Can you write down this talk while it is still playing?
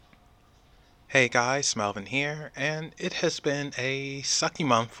Hey guys, Melvin here, and it has been a sucky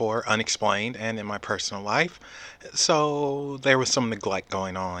month for Unexplained and in my personal life, so there was some neglect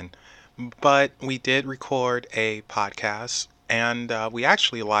going on. But we did record a podcast, and we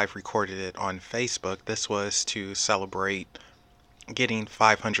actually live recorded it on Facebook. This was to celebrate getting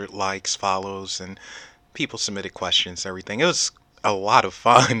 500 likes, follows, and people submitted questions, everything. It was a lot of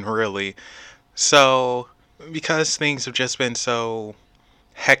fun, really. So, because things have just been so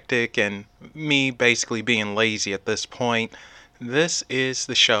hectic and me basically being lazy at this point, this is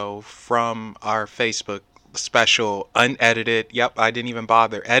the show from our Facebook special, unedited. Yep, I didn't even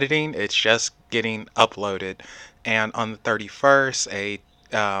bother editing, it's just getting uploaded. And on the 31st,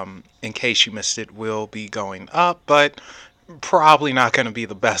 in case you missed it, will be going up, but probably not going to be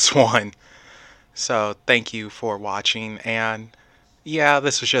the best one. So thank you for watching, and yeah,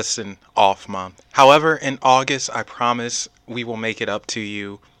 this was just an off month. However, in August, I promise we will make it up to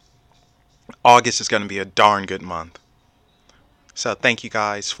you. August is going to be a darn good month. So thank you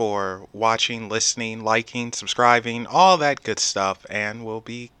guys for watching, listening, liking, subscribing, all that good stuff, and we'll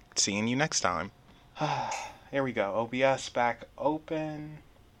be seeing you next time. Here we go. OBS back open.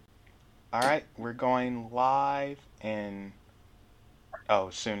 All right, we're going live in. Oh,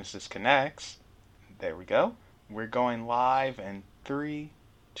 as soon as this connects, there we go. We're going live in three,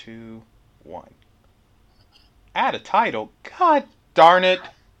 two, one. Add a title. God darn it.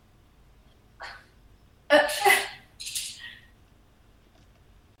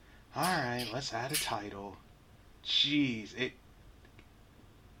 Alright, let's add a title. Jeez, it.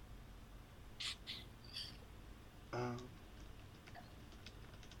 Um,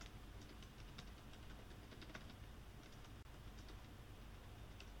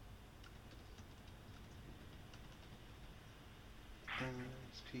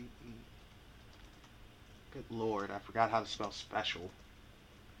 S-P-E. Good lord, I forgot how to spell special.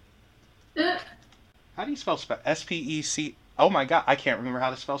 How do you spell S-P-E-C? Oh my god, I can't remember how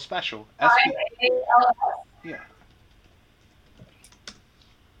to spell special. S-P. Yeah,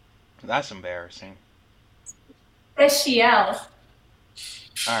 that's embarrassing. Special.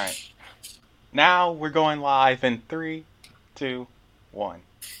 Alright, now we're going live in three, two, one.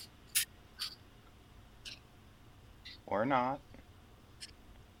 Or not.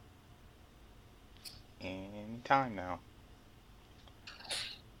 Any time now.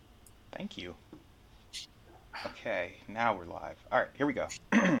 Thank you. Okay, now we're live. Alright, here we go.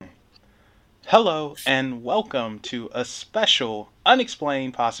 Hello, and welcome to a special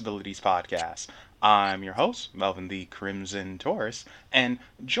Unexplained Possibilities podcast. I'm your host, Melvin the Crimson Taurus, and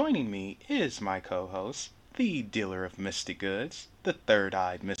joining me is my co host, the dealer of mystic goods, the third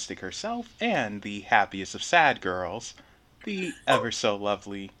eyed mystic herself, and the happiest of sad girls, the ever so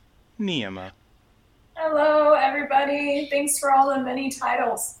lovely Niema. Hello, everybody. Thanks for all the many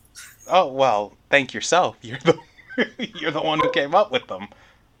titles. Oh, well, thank yourself. You're the one who came up with them.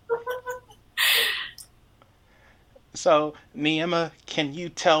 So, Niema, can you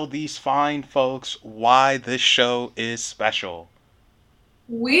tell these fine folks why this show is special?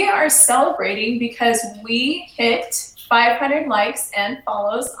 We are celebrating because we hit 500 likes and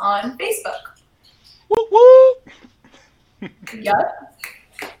follows on Facebook. Woo woo! Yup.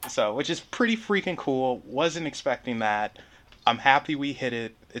 So, which is pretty freaking cool. Wasn't expecting that. I'm happy we hit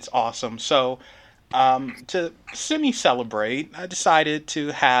it. It's awesome. So, to semi-celebrate, I decided to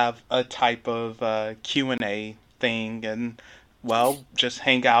have a type of Q&A thing and, well, just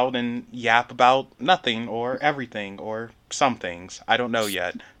hang out and yap about nothing or everything or some things. I don't know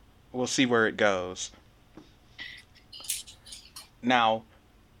yet. We'll see where it goes. Now,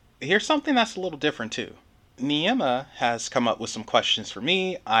 here's something that's a little different too. Niema has come up with some questions for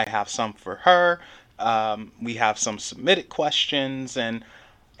me. I have some for her. We have some submitted questions, and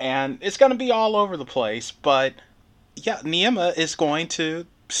it's going to be all over the place. But yeah, Niema is going to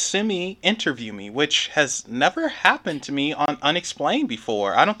semi interview me, which has never happened to me on Unexplained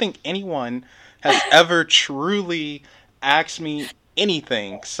before. I don't think anyone has ever truly asked me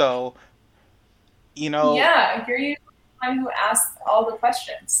anything. So, you know, Yeah, you're usually the one who asks all the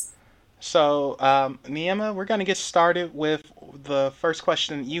questions. so, Niema, we're going to get started with the first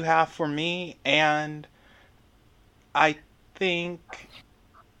question you have for me, and I think,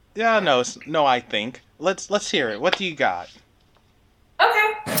 yeah, no, I think. Let's hear it. What do you got?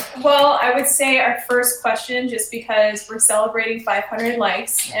 Okay. Well, I would say our first question, just because we're celebrating 500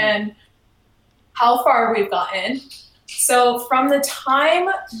 likes and how far we've gotten. So, from the time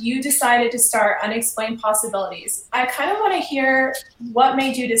you decided to start Unexplained Possibilities, I kind of want to hear what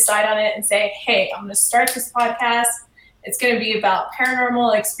made you decide on it and say, hey, I'm going to start this podcast. It's going to be about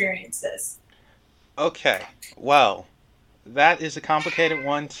paranormal experiences. Okay, well, that is a complicated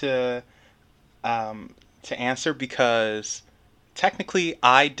one to um, to answer because technically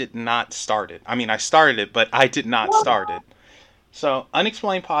I did not start it. I mean, I started it, but I did not start it. So,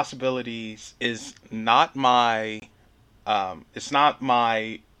 Unexplained Possibilities is not my it's not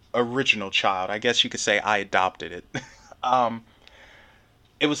my original child. I guess you could say I adopted it. um,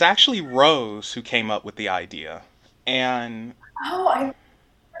 it was actually Rose who came up with the idea, and Oh, I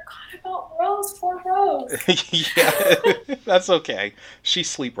forgot about Rose. Poor Rose. yeah, that's okay. She's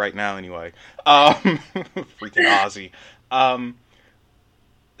asleep right now anyway. Freaking Ozzy. Um,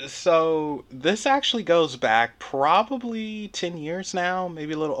 so this actually goes back probably 10 years now,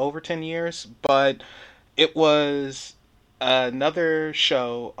 maybe a little over 10 years, but it was another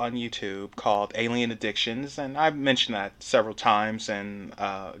show on YouTube called Alien Addictions, and I've mentioned that several times, and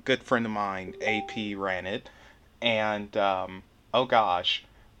a good friend of mine, AP, ran it. And oh gosh,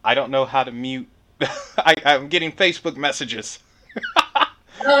 I don't know how to mute. I'm getting Facebook messages.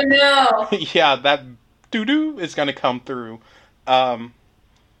 Oh no. Yeah, that doo doo is gonna come through. Um,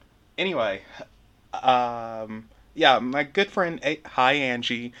 anyway, yeah, my good friend, hi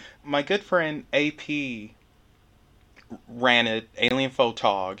Angie, my good friend AP ran it, Alien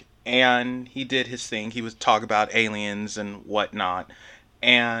Photog, and he did his thing. He would talk about aliens and whatnot,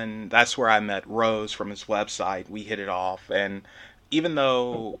 and that's where I met Rose from his website. We hit it off, and even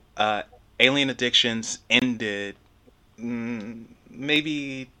though Alien Addictions ended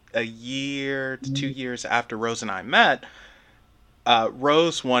maybe a year to 2 years after Rose and I met,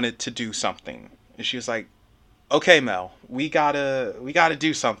 Rose wanted to do something. And she was like, "Okay, Mel, we gotta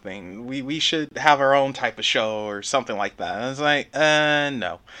do something. We should have our own type of show or something like that." And I was like,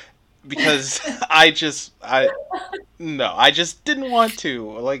 no, because I just didn't want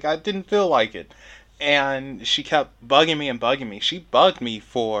to. Like, I didn't feel like it, and she kept bugging me and bugging me. She bugged me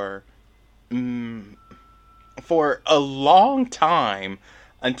mm, for a long time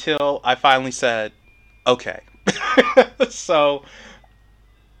until I finally said, "Okay." So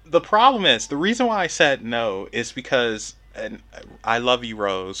the problem is the reason why I said no is because, and I love you,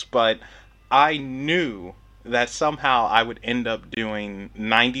 Rose, but I knew that somehow I would end up doing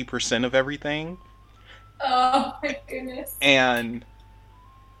 90% of everything, Oh my goodness. and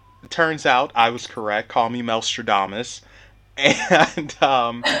it turns out I was correct. Call me Melstradamus, and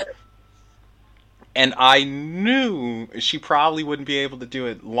and I knew she probably wouldn't be able to do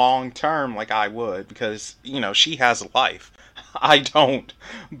it long term like I would because she has a life. I don't,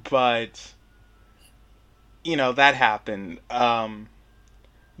 but that happened.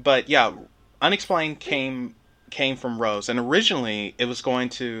 But yeah, Unexplained came from Rose, and originally it was going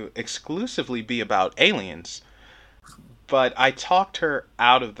to exclusively be about aliens, but I talked her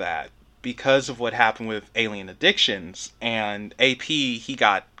out of that because of what happened with Alien Addictions, and AP, he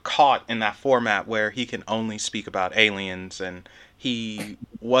got caught in that format where he can only speak about aliens, and he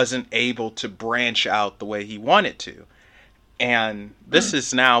wasn't able to branch out the way he wanted to. And this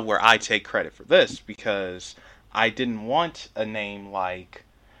is now where I take credit for this because I didn't want a name like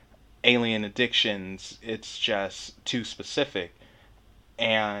Alien Addictions. It's just too specific,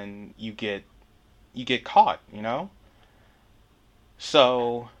 and you get caught.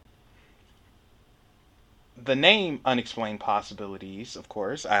 So the name Unexplained Possibilities, of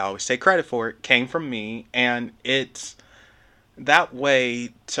course, I always take credit for it, came from me, and it's that way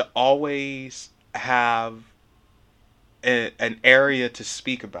to always have an area to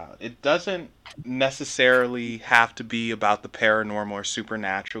speak about. It doesn't necessarily have to be about the paranormal or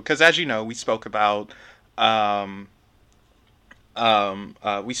supernatural, because as you know, um,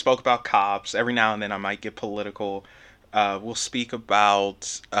 we spoke about cops. Every now and then, I might get political. We'll speak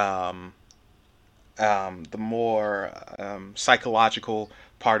about the more psychological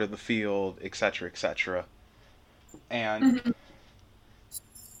part of the field, etc., etc. And Mhm.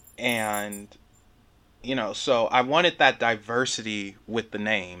 and so I wanted that diversity with the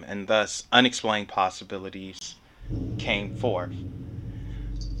name, and thus Unexplained Possibilities came forth.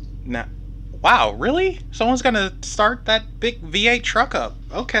 Now, wow, really? Someone's gonna start that big V8 truck up?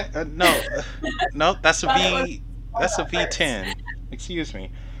 Okay, no, no, that's a Thought it was V, that's a at first. V10. Excuse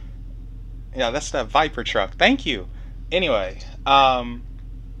me. Yeah, that's that Viper truck. Thank you. Anyway,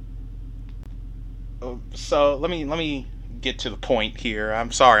 so let me get to the point here.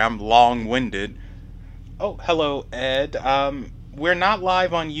 I'm sorry, I'm long-winded. Oh, hello, Ed. We're not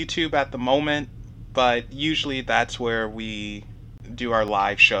live on YouTube at the moment, but usually that's where we do our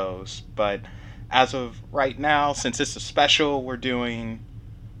live shows. But as of right now, since it's a special, we're doing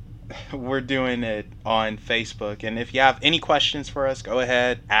it on Facebook. And if you have any questions for us, go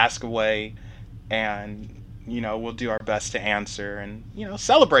ahead, ask away, and we'll do our best to answer and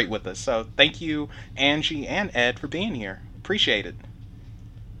celebrate with us. So thank you, Angie and Ed, for being here. Appreciate it.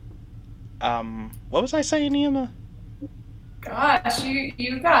 What was I saying, Nima? Gosh,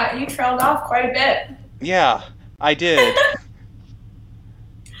 you trailed off quite a bit. Yeah, I did.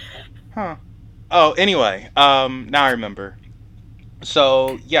 Huh. Oh, anyway, now I remember.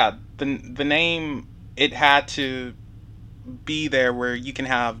 So yeah, the name, it had to be there where you can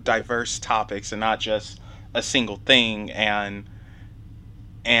have diverse topics and not just a single thing, and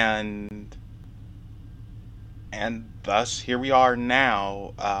and thus here we are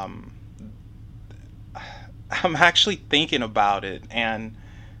now. I'm actually thinking about it, and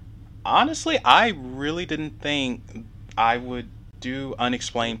honestly, I really didn't think I would do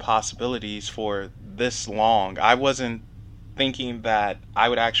unexplained possibilities for this long. I wasn't thinking that I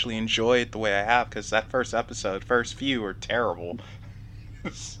would actually enjoy it the way I have, because that first few were terrible.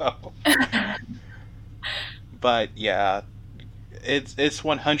 So, but yeah, it's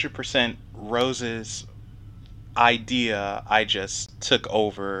 100% Rose's idea. I just took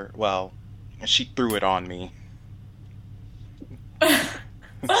over. Well, she threw it on me.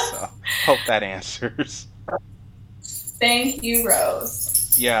 So, hope that answers. Thank you,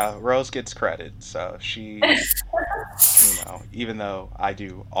 Rose. Yeah, Rose gets credit, so she, even though I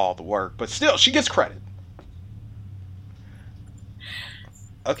do all the work, but still, she gets credit.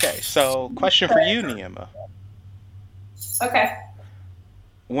 Okay, so question for you, Niema. Okay.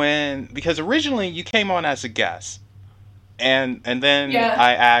 Because originally you came on as a guest, and then Yeah.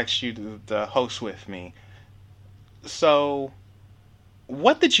 I asked you to host with me. So,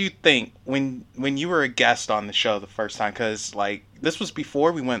 what did you think when you were a guest on the show the first time? Because like this was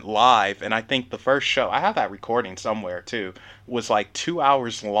before we went live, and I think the first show, I have that recording somewhere too, was like 2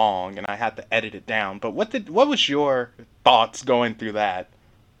 hours long, and I had to edit it down. But what was your thoughts going through that?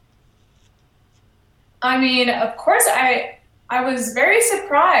 I mean, of course, I was very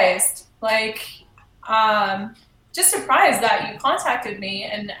surprised, like, just surprised that you contacted me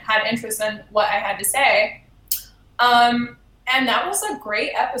and had interest in what I had to say. And that was a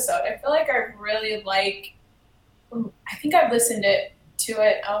great episode. I feel like I really I think I've listened to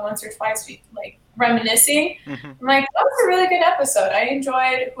it once or twice, like reminiscing. Mm-hmm. I'm like, that was a really good episode. I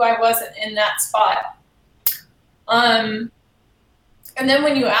enjoyed who I was in that spot. And then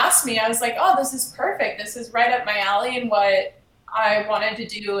when you asked me, I was like, oh, this is perfect. This is right up my alley and what I wanted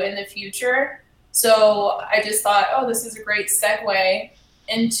to do in the future. So I just thought, oh, this is a great segue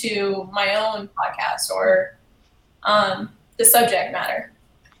into my own podcast or the subject matter.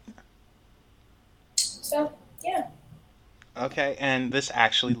 So, yeah. Okay, and this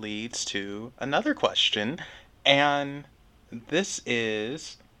actually leads to another question. And this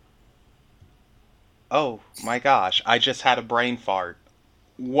is, oh my gosh, I just had a brain fart.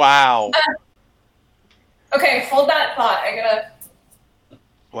 Wow. Okay, hold that thought. I gotta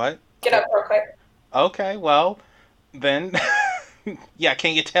What? get up real quick. Okay, well, then, yeah,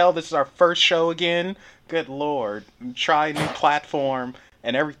 can you tell this is our first show again? Good Lord. Try a new platform,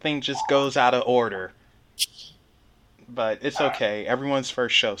 and everything just goes out of order. But it's okay. Everyone's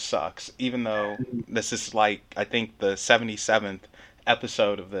first show sucks, even though this is like, I think, the 77th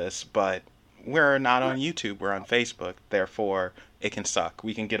episode of this, but we're not on YouTube, we're on Facebook, therefore it can suck.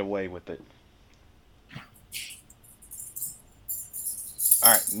 We can get away with it.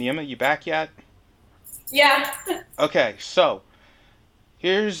 Alright, Niema, you back yet? Yeah. Okay, so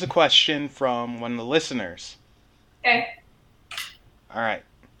here's the question from one of the listeners. Okay. Alright.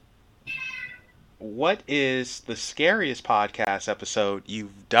 What is the scariest podcast episode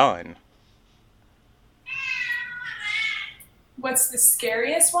you've done? What's the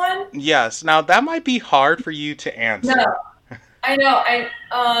scariest one? Yes. Now that might be hard for you to answer. No. I know. I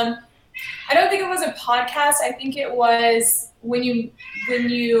don't think it was a podcast. I think it was when you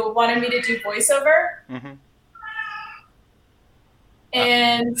wanted me to do voiceover. Mm-hmm.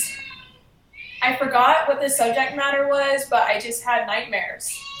 And I forgot what the subject matter was, but I just had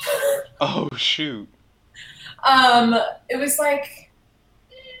nightmares. Oh shoot. It was like,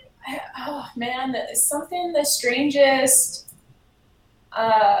 oh man, something the strangest.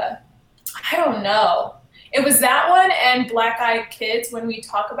 I don't know. It was that one and Black Eyed Kids when we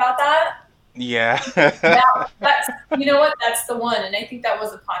talk about that. Yeah. That's you know what? That's the one, and I think that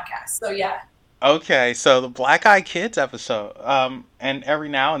was a podcast. So yeah. Okay, so the Black Eyed Kids episode, and every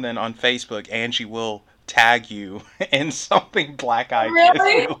now and then on Facebook, Angie will tag you in something Black Eyed Kids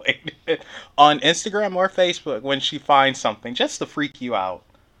related on Instagram or Facebook when she finds something, just to freak you out.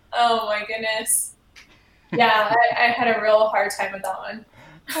 Oh my goodness. Yeah, I had a real hard time with that one.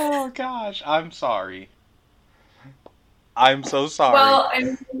 Oh gosh, I'm sorry. I'm so sorry. Well,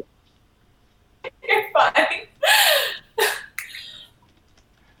 you're fine.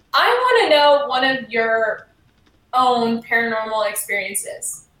 I want to know one of your own paranormal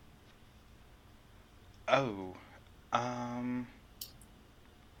experiences. Oh. Um.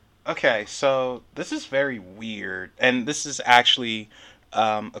 Okay, so this is very weird, and this is actually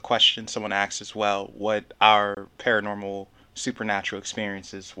a question someone asked as well. What our paranormal supernatural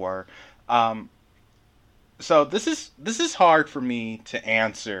experiences were. Um. So this is hard for me to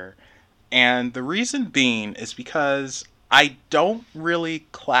answer. And the reason being is because I don't really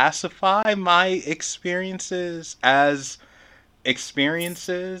classify my experiences as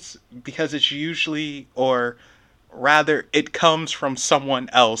experiences because it's usually, or rather, it comes from someone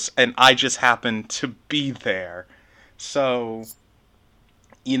else and I just happen to be there. So,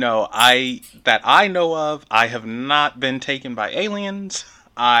 that I know of, I have not been taken by aliens.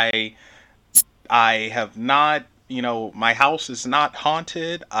 I I have not, my house is not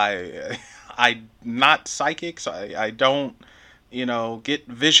haunted. I'm not psychic, so I don't, get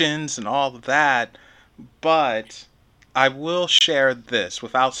visions and all of that. But I will share this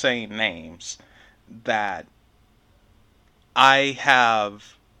without saying names that I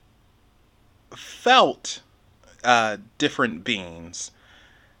have felt different beings.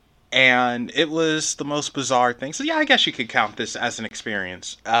 And it was the most bizarre thing. So, yeah, I guess you could count this as an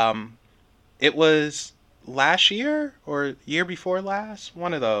experience. It was last year or year before last,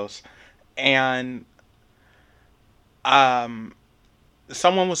 one of those. And um,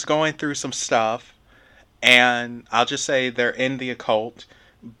 someone was going through some stuff, and I'll just say they're in the occult,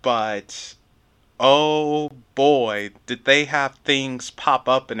 but oh boy, did they have things pop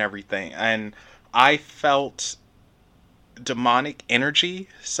up and everything. And I felt demonic energy,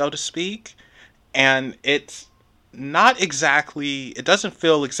 so to speak, and it doesn't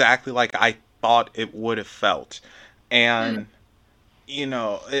feel exactly like I thought it would have felt. Hmm. And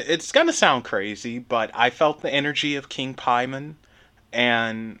it's gonna sound crazy, but I felt the energy of King Paimon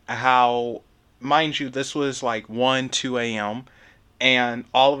and how, mind you, this was like 1, 2 a.m. and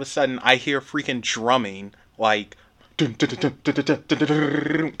all of a sudden I hear freaking drumming, like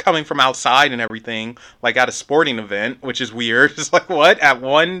coming from outside and everything, like at a sporting event, which is weird. It's like, what? At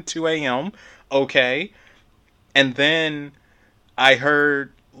 1, 2 a.m.? Okay. And then I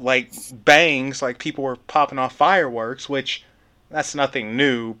heard like bangs, like people were popping off fireworks, which that's nothing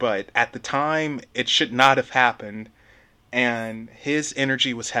new, but at the time it should not have happened. And his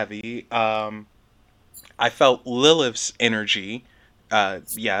energy was heavy. I felt Lilith's energy.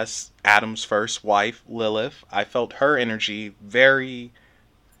 Yes, Adam's first wife, Lilith. I felt her energy very,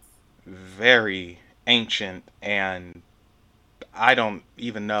 very ancient, and I don't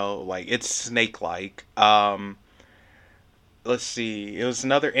even know. Like, it's snake like. Let's see. It was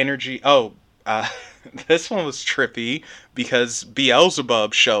another energy. Oh, uh, this one was trippy because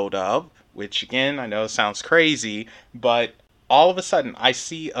Beelzebub showed up, which again I know sounds crazy, but all of a sudden I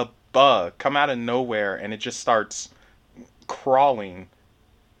see a bug come out of nowhere and it just starts crawling.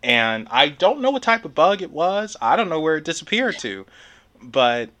 And I don't know what type of bug it was. I don't know where it disappeared to.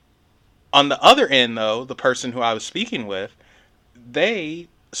 But on the other end, though, the person who I was speaking with, they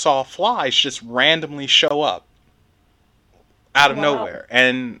saw flies just randomly show up out of Wow. nowhere.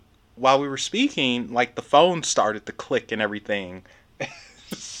 And while we were speaking, like the phone started to click and everything.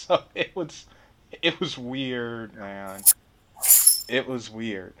 So it was weird, man. It was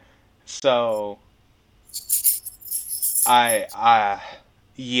weird. So I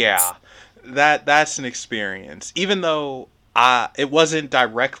yeah, that's an experience. Even though it wasn't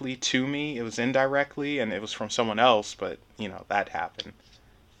directly to me, it was indirectly and it was from someone else, but that happened.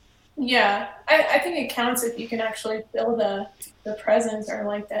 Yeah, I think it counts if you can actually feel the presence or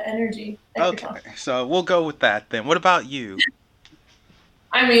like the energy that you're Okay, talking. so we'll go with that then. What about you?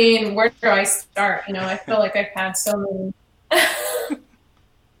 I mean, where do I start? I feel like I've had so many.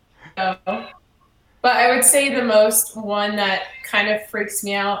 So, but I would say the most one that kind of freaks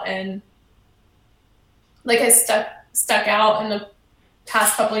me out and like has stuck out in the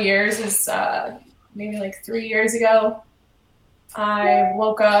past couple of years is maybe like 3 years ago. I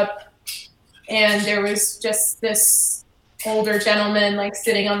woke up and there was just this older gentleman like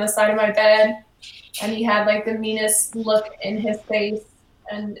sitting on the side of my bed, and he had like the meanest look in his face,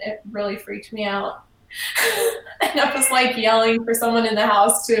 and it really freaked me out. And I was like yelling for someone in the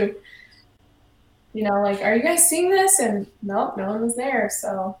house to, like, are you guys seeing this? And nope, no one was there.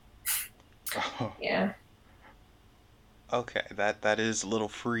 So yeah. Okay, that is a little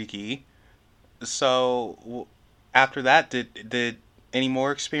freaky. So after that, did any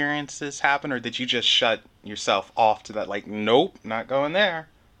more experiences happen, or did you just shut yourself off to that? Like, nope, not going there.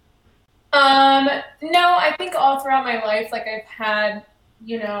 Um, no, I think all throughout my life, like I've had,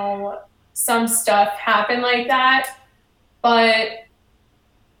 you know, some stuff happen like that, but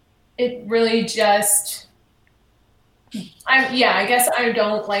it really just I guess I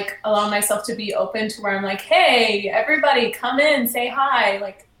don't like allow myself to be open to where I'm like, hey, everybody come in, say hi,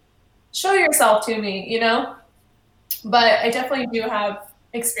 like show yourself to me, you know? But I definitely do have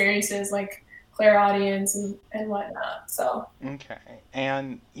experiences like clairaudience and whatnot. So Okay.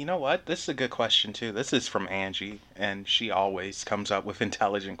 And you know what? This is a good question too. This is from Angie, and she always comes up with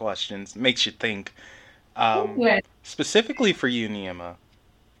intelligent questions. Makes you think. Um, anyway, Specifically for you, Niyama,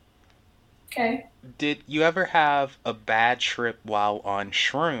 okay. did you ever have a bad trip while on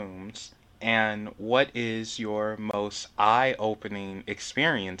shrooms? And what is your most eye-opening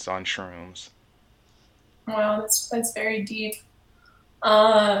experience on shrooms? Wow, that's very deep.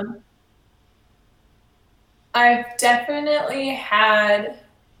 Um, I've definitely had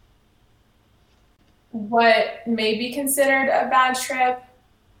what may be considered a bad trip,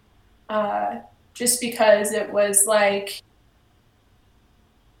 uh, just because it was like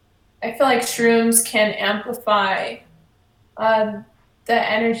I feel like shrooms can amplify um, the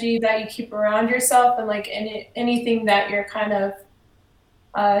energy that you keep around yourself and like anything that you're kind of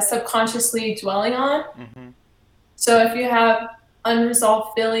subconsciously dwelling on. Mm-hmm. So if you have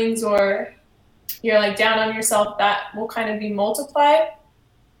unresolved feelings or you're like down on yourself, that will kind of be multiplied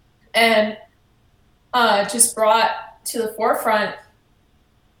and just brought to the forefront,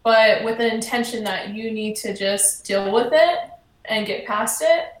 but with the intention that you need to just deal with it and get past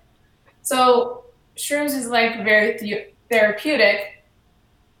it. So shrooms is like very therapeutic,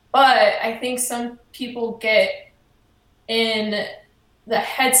 but I think some people get in the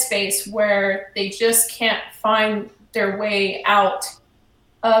headspace where they just can't find their way out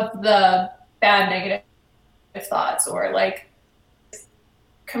of the bad negative thoughts or like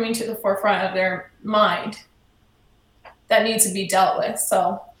coming to the forefront of their mind that needs to be dealt with.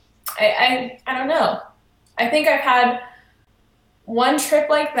 So I don't know. I think I've had one trip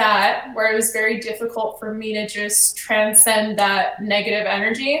like that where it was very difficult for me to just transcend that negative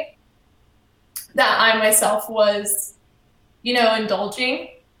energy that I myself was, indulging.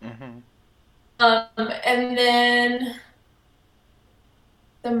 Mm-hmm. And then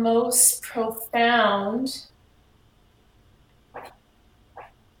the most profound, I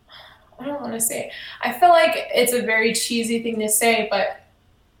don't want to say, I feel like it's a very cheesy thing to say, but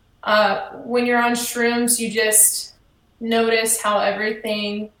when you're on shrooms, you just notice how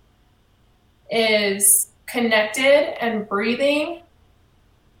everything is connected and breathing.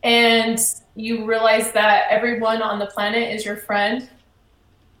 And you realize that everyone on the planet is your friend.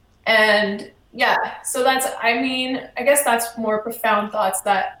 And yeah, so I guess that's more profound thoughts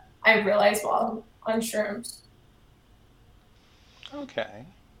that I realized while on shrooms. Okay.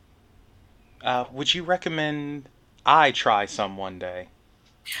 Would you recommend I try some one day?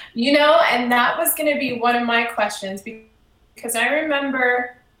 And that was going to be one of my questions because I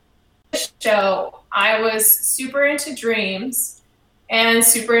remember the show, I was super into dreams and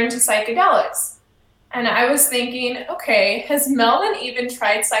super into psychedelics. And I was thinking, okay, has Melvin even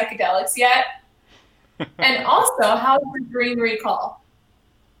tried psychedelics yet? And also, how's your dream recall?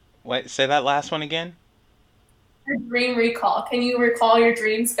 Wait, say that last one again? Your dream recall. Can you recall your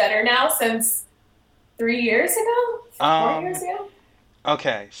dreams better now since 3 years ago? 4 years Um, ago?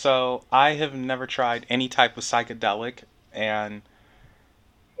 okay, so I have never tried any type of psychedelic, and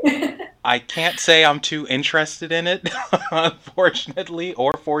I can't say I'm too interested in it, unfortunately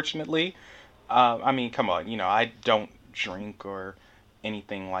or fortunately. I mean, come on, I don't drink or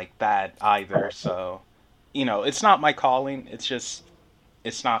anything like that either, so, it's not my calling. It's just,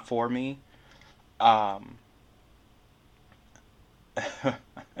 it's not for me. Um,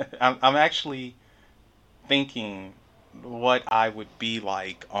 I'm actually thinking what I would be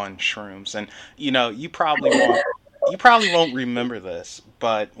like on shrooms. And you probably won't remember this,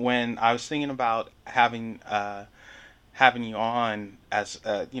 but when I was thinking about having you on as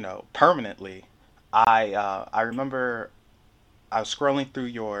permanently, I remember I was scrolling through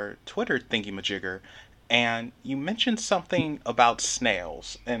your Twitter thingy-majigger, and you mentioned something about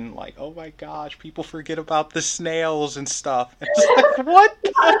snails, and like, oh my gosh, people forget about the snails and stuff. And it's like, what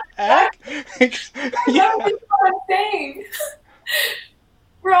the heck? That Yeah, is what I'm saying.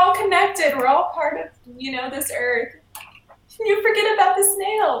 We're all connected. We're all part of, this earth. You forget about the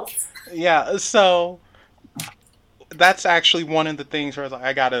snails. yeah. So that's actually one of the things where I was like,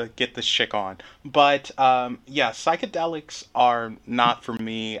 I gotta get this chick on. But yeah, psychedelics are not for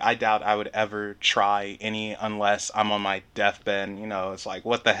me. I doubt I would ever try any unless I'm on my deathbed. It's like,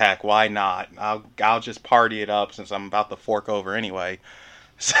 what the heck? Why not? I'll just party it up since I'm about to fork over anyway.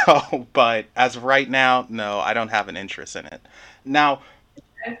 So, but as of right now, no, I don't have an interest in it. Now,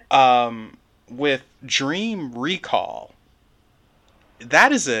 with Dream Recall,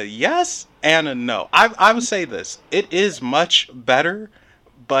 That is a yes and a no. I would say this. It is much better,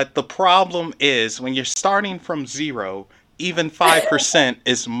 but the problem is when you're starting from zero, even 5%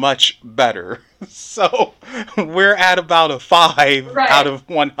 is much better. So we're at about a 5 out Right. of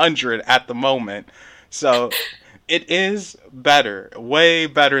 100 at the moment. So it is better, way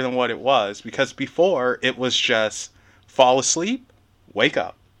better than what it was, because before it was just fall asleep, wake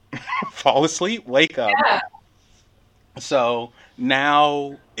up, fall asleep, wake up. Yeah. So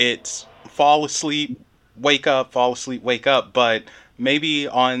now it's fall asleep, wake up, fall asleep, wake up. But maybe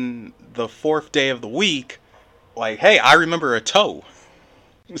on the fourth day of the week, like, hey, I remember a toe.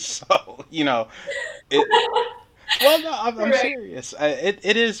 So it. Well, no, I'm Right. serious. It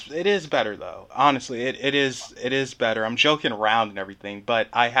is better though. Honestly, it is better. I'm joking around and everything, but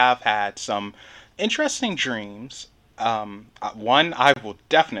I have had some interesting dreams. One I will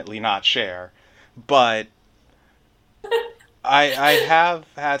definitely not share, but I have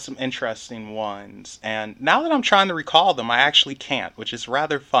had some interesting ones, and now that I'm trying to recall them, I actually can't, which is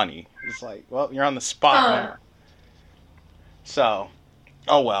rather funny. It's like, well, you're on the spot Huh. now. So,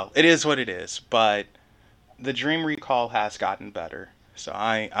 oh well, it is what it is. But the dream recall has gotten better, so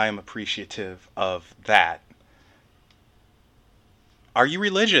I am appreciative of that. Are you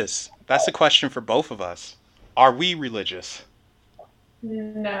religious? That's a question for both of us. Are we religious?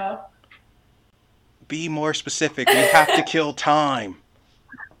 No. Be more specific. We have to kill time.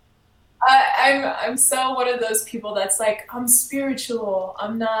 I'm so one of those people that's like, I'm spiritual.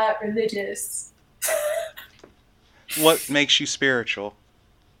 I'm not religious. What makes you spiritual?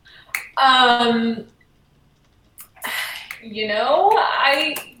 Um,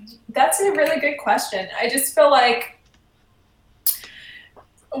 I that's a really good question. I just feel like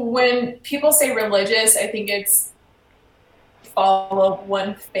when people say religious, I think it's follow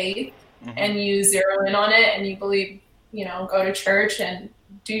one faith Hmm. and you zero in on it and you believe, go to church and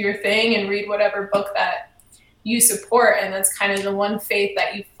do your thing and read whatever book that you support. And that's kind of the one faith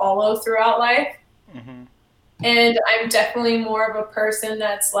that you follow throughout life. Hmm. And I'm definitely more of a person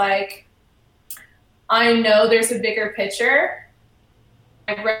that's like, I know there's a bigger picture.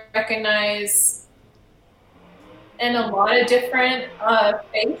 I recognize in a lot of different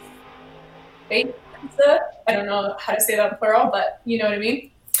faith. I don't know how to say that in plural, but you know what I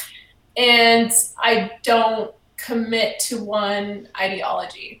mean. And I don't commit to one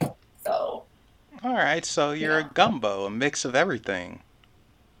ideology. So, All right, so you you're a know, gumbo, a mix of everything.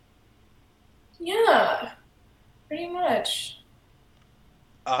 yeah, pretty much.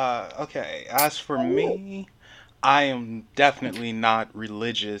 Okay. As for me, I am definitely not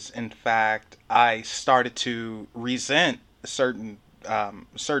religious. In fact, I started to resent certain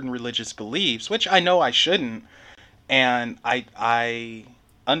religious beliefs, which I know I shouldn't, and I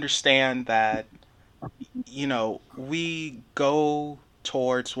understand that we go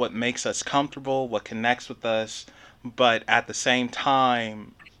towards what makes us comfortable, what connects with us, but at the same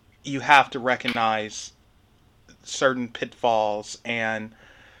time, you have to recognize certain pitfalls and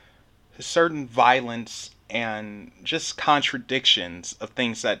certain violence and just contradictions of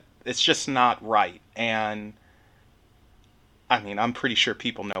things that it's just not right. And I mean, I'm pretty sure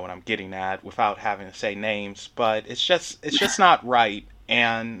people know what I'm getting at without having to say names, but it's just not right.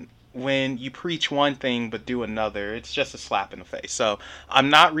 And when you preach one thing but do another, it's just a slap in the face. So, I'm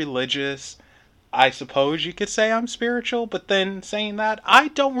not religious. I suppose you could say I'm spiritual, but then saying that, I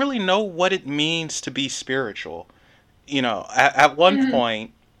don't really know what it means to be spiritual. At one Mhm.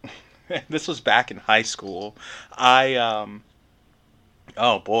 point, this was back in high school. I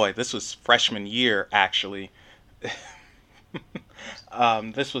oh boy, this was freshman year actually.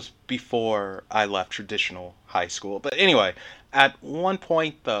 This was before I left traditional high school. But anyway, at one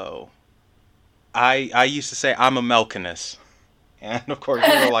point though, I used to say I'm a Melkinist. And of course,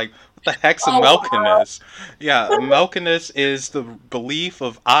 people are like, what the heck's a Oh, wow. Melkinist? Yeah, a Melkinist is the belief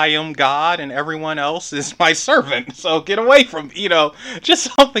of I am God and everyone else is my servant. So get away from,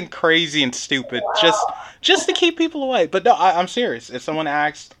 just something crazy and stupid, just to keep people away. But no, I'm serious. If someone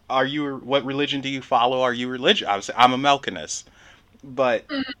asks, what religion do you follow? Are you religious? I would say, I'm a Melkinist. But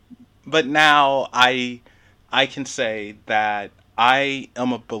but now I can say that I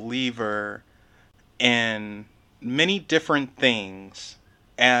am a believer in many different things,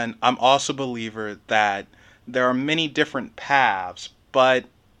 and I'm also a believer that there are many different paths, but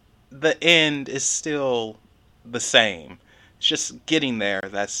the end is still the same. It's just getting there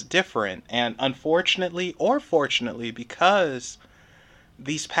that's different. And unfortunately or fortunately, because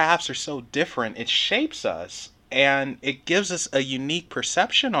these paths are so different, it shapes us and it gives us a unique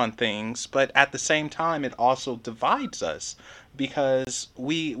perception on things, but at the same time, it also divides us because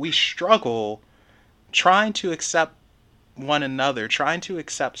we struggle trying to accept one another, trying to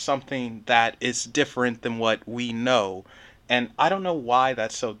accept something that is different than what we know. And I don't know why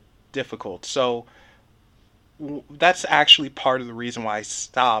that's so difficult. So that's actually part of the reason why I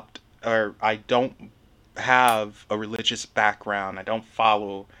stopped, or I don't have a religious background. I don't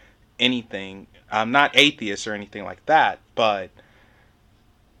follow anything. I'm not atheist or anything like that, but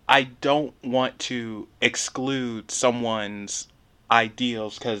I don't want to exclude someone's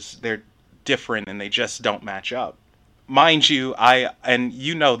ideals because they're different and they just don't match up. Mind you, and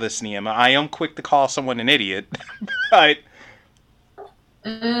you know this, Nima, I am quick to call someone an idiot, but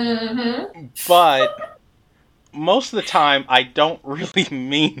Mm-hmm. but most of the time I don't really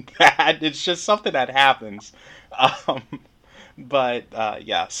mean that. It's just something that happens. Um, but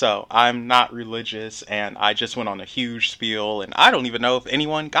yeah, so I'm not religious, and I just went on a huge spiel, and I don't even know if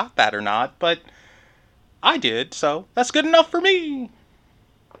anyone got that or not, but I did, so that's good enough for me.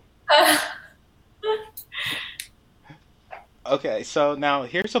 Okay, so now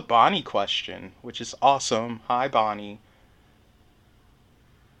here's a Bonnie question, which is awesome. Hi, Bonnie.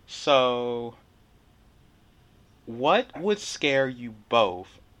 So, what would scare you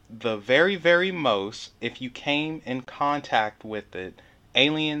both the very, very most if you came in contact with it?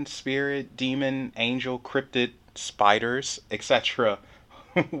 Alien, spirit, demon, angel, cryptid, spiders, etc.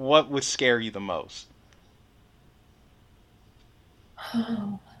 What would scare you the most?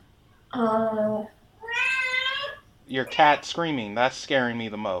 uh, Your cat screaming, that's scaring me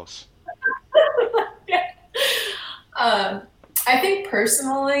the most. um, I think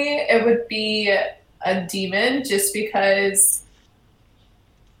personally it would be a demon just because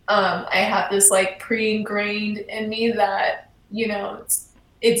I have this like pre-ingrained in me that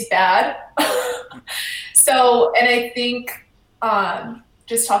it's bad. So, and I think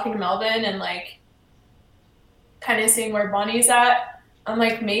just talking to Melvin and like kind of seeing where Bonnie's at, I'm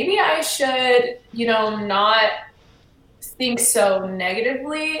like maybe I should not think so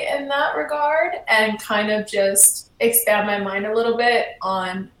negatively in that regard and kind of just expand my mind a little bit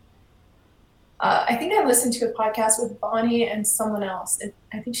on. I think I listened to a podcast with Bonnie and someone else.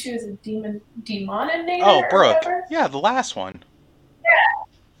 I think she was a Oh, demoninator or Brooke. whatever. Yeah, the last one.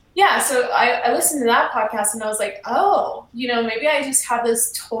 Yeah, so I listened to that podcast and I was like, oh, maybe I just have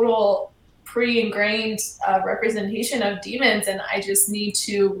this total pre-ingrained representation of demons and I just need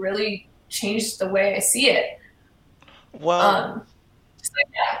to really change the way I see it. Well, Um, so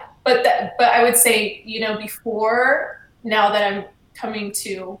yeah, but I would say, before now that I'm coming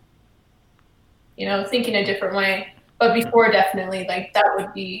to, think in a different way, but before definitely like that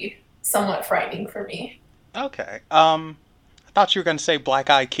would be somewhat frightening for me. okay. I thought you were going to say Black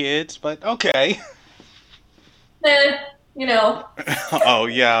Eyed Kids, but okay. Eh, you know, Oh,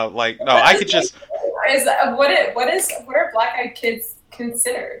 yeah, like, no, what I is could just, what are black eyed kids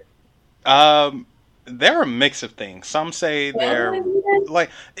considered? um, they're a mix of things. Some say they're, Well, like,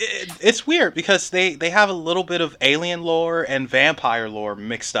 it's weird because they have a little bit of alien lore and vampire lore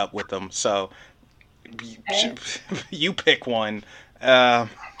mixed up with them, so you, okay. you pick one. Um,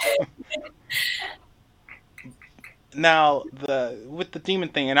 Now, the with the demon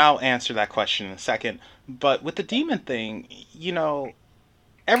thing, and I'll answer that question in a second, but with the demon thing, you know,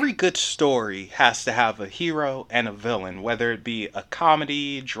 every good story has to have a hero and a villain, whether it be a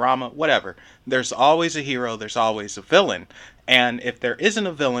comedy, drama, whatever. There's always a hero, there's always a villain. And if there isn't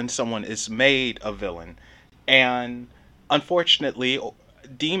a villain, someone is made a villain. And unfortunately,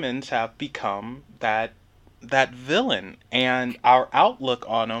 demons have become that villain, and our outlook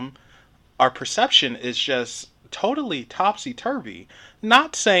on them, our perception is just totally topsy turvy.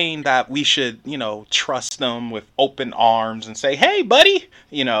 Not saying that we should, trust them with open arms and say, "Hey, buddy,"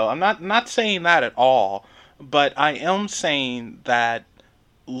 I'm not saying that at all. But I am saying that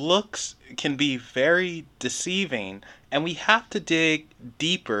looks can be very deceiving, and we have to dig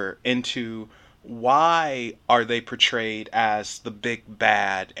deeper into why are they portrayed as the big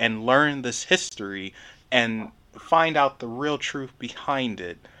bad and learn this history and find out the real truth behind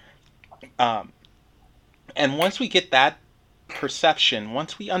it. Um, and once we get that perception,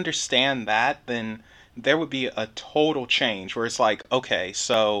 once we understand that, then there would be a total change where it's like, okay,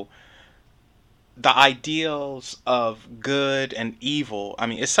 so the ideals of good and evil, I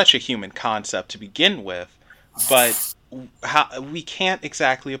mean, it's such a human concept to begin with, but how, we can't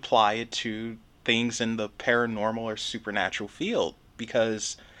exactly apply it to things in the paranormal or supernatural field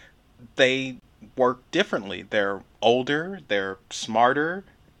because they work differently. They're older, they're smarter,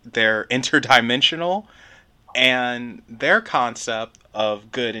 they're interdimensional, and their concept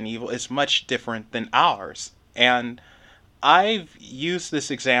of good and evil is much different than ours. And I've used this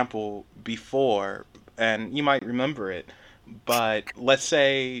example before, and you might remember it, but let's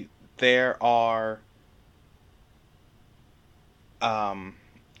say there are um,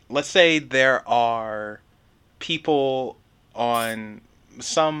 let's say there are people on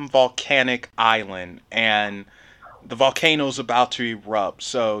some volcanic island and the volcano's about to erupt.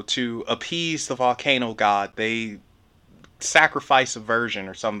 So to appease the volcano god, they sacrifice a virgin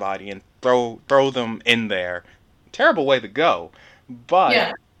or somebody and throw them in there. Terrible way to go. But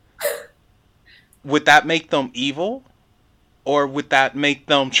Yeah. would that make them evil? Or would that make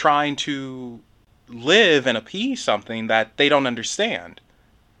them trying to live and appease something that they don't understand?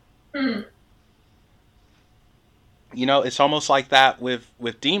 Hmm. You know, it's almost like that with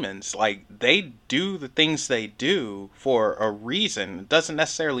demons. Like they do the things they do for a reason. It doesn't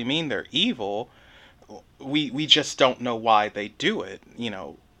necessarily mean they're evil. We just don't know why they do it. You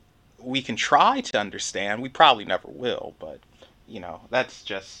know, we can try to understand. We probably never will, but you know, that's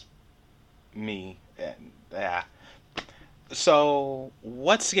just me. And yeah. So,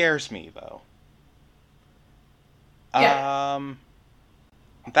 what scares me though? Yeah. Um,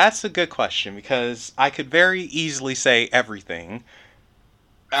 that's a good question because I could very easily say everything.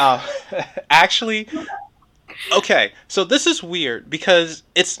 Uh, actually, okay, so this is weird because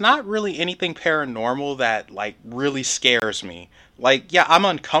it's not really anything paranormal that like really scares me. Like, yeah, I'm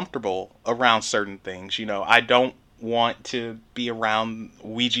uncomfortable around certain things, you know. I don't want to be around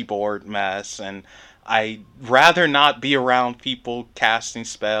Ouija board mess and I rather not be around people casting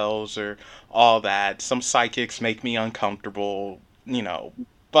spells or all that. Some psychics make me uncomfortable, you know,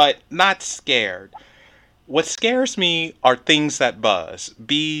 but not scared. What scares me are things that buzz.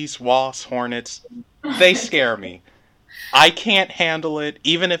 Bees, wasps, hornets, they scare me. I can't handle it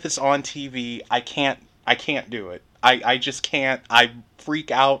even if it's on TV. I can't do it. I just can't. I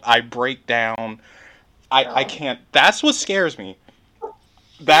freak out, I break down. I Oh, can't. That's what scares me.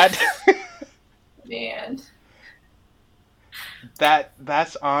 That man.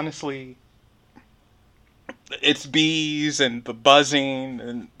 that's honestly it's bees and the buzzing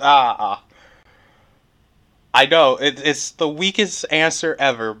and I know it's the weakest answer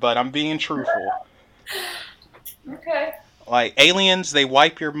ever, but I'm being truthful. Okay. Like aliens, they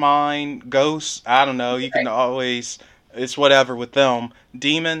wipe your mind. Ghosts, I don't know. You can always, it's whatever with them.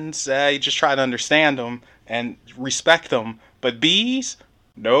 Demons, you just try to understand them and respect them. But bees,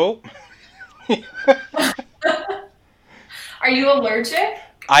 nope. Are you allergic?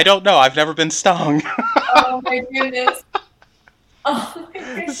 I don't know. I've never been stung. Oh my goodness. Oh my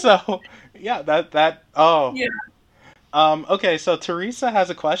goodness. So yeah, that oh. Yeah. Okay, so Teresa has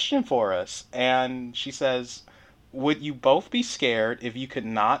a question for us, and she says, "Would you both be scared if you could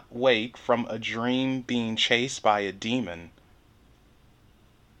not wake from a dream being chased by a demon?"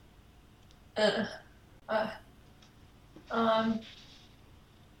 Uh, uh, um,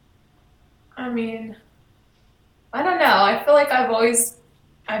 I mean, I don't know. I feel like I'm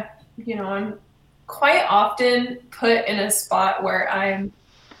quite often put in a spot where I'm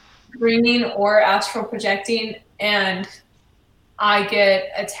dreaming or astral projecting and I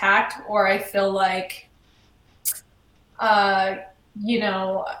get attacked or I feel like, uh, you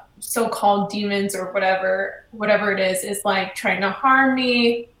know, so-called demons or whatever it is like trying to harm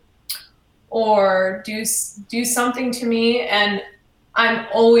me or do something to me, and I'm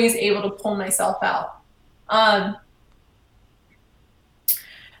always able to pull myself out. Um,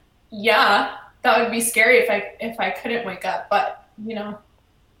 yeah, that would be scary if I couldn't wake up, but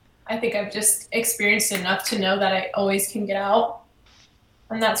I think I've just experienced enough to know that I always can get out,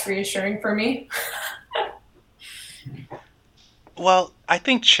 and that's reassuring for me. Well, I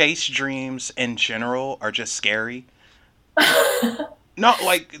think chase dreams in general are just scary. No,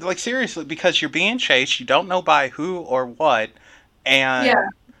 like seriously, because you're being chased, you don't know by who or what, Yeah.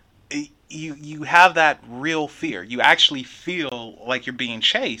 and you have that real fear. You actually feel like you're being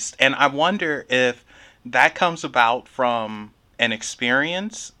chased, and I wonder if that comes about from an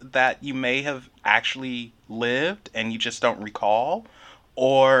experience that you may have actually lived and you just don't recall,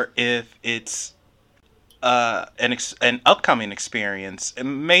 or if it's an upcoming experience. It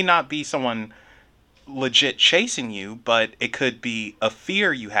may not be someone legit chasing you, but it could be a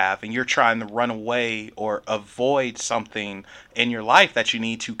fear you have and you're trying to run away or avoid something in your life that you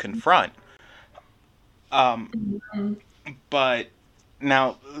need to confront. Um, Mhm. but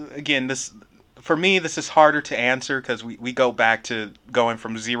now, again, this for me, this is harder to answer because we go back to going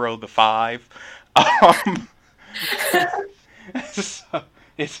from 0 to 5. Um, so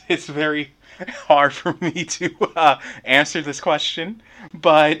it's very hard for me to answer this question,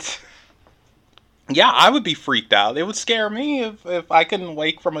 but yeah, I would be freaked out. It would scare me if I couldn't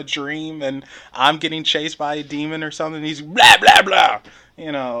wake from a dream and I'm getting chased by a demon or something. He's blah blah blah.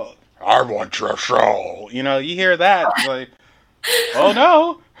 You know, I want your soul. You know, you hear that like, oh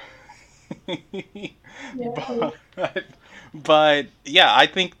no. Yeah. but But yeah, I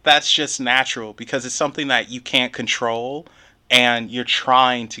think that's just natural because it's something that you can't control and you're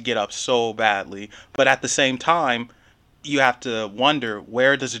trying to get up so badly. But at the same time, you have to wonder,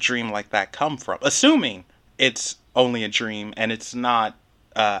 where does a dream like that come from? Assuming it's only a dream and it's not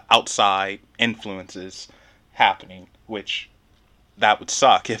outside influences happening, which that would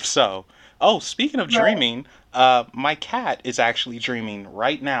suck if so. Oh, speaking of Right. dreaming, my cat is actually dreaming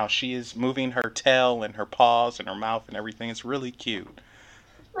right now. She is moving her tail and her paws and her mouth and everything. It's really cute.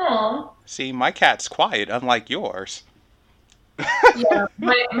 Oh, See, my cat's quiet, unlike yours. yeah.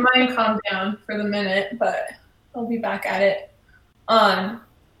 Mine calmed down for the minute, but I'll be back at it. Um,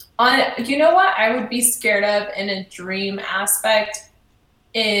 you know what I would be scared of in a dream aspect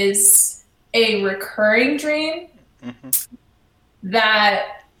is a recurring dream Hmm.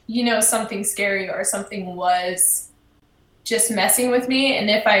 that something scary or something was just messing with me, and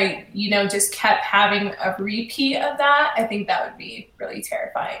if I just kept having a repeat of that, I think that would be really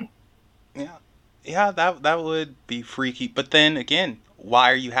terrifying. Yeah, yeah, that would be freaky. But then again,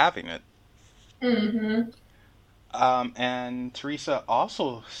 why are you having it? Hmm. And Teresa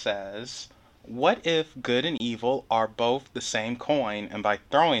also says, what if good and evil are both the same coin, and by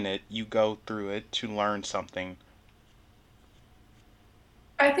throwing it, you go through it to learn something?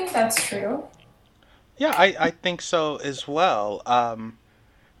 I think that's true. Yeah, I think so as well.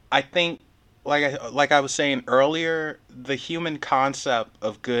 I think, like I was saying earlier, the human concept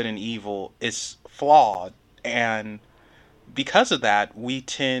of good and evil is flawed, and because of that, we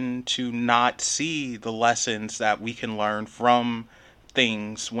tend to not see the lessons that we can learn from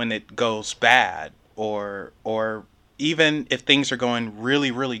things when it goes bad, or even if things are going really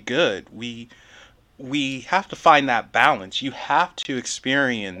really good. We have to find that balance. You have to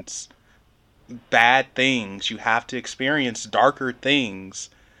experience bad things. You have to experience darker things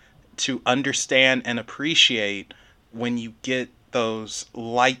to understand and appreciate when you get those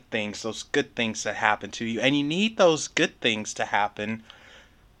light things, those good things that happen to you. And you need those good things to happen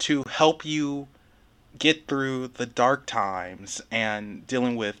to help you get through the dark times and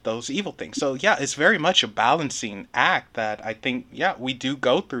dealing with those evil things. So, yeah, it's very much a balancing act that I think, yeah, we do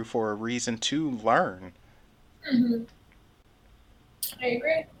go through for a reason to learn. Hmm. I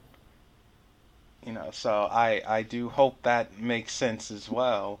agree. So I do hope that makes sense as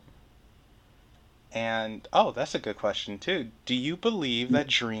well. And oh, that's a good question too. Do you believe that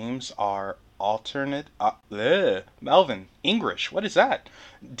dreams are alternate? Melvin, English, what is that?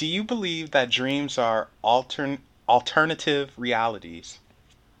 Do you believe that dreams are alternative realities?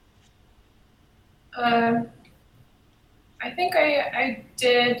 um, I think I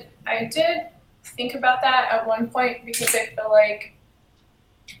did think about that at one point because I feel like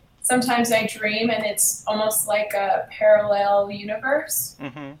sometimes I dream and it's almost like a parallel universe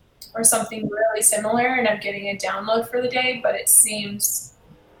Mm-hmm. or something really similar, and I'm getting a download for the day, but it seems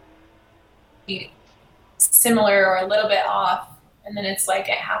similar or a little bit off, and then it's like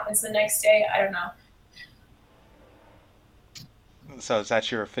it happens the next day. I don't know. So is that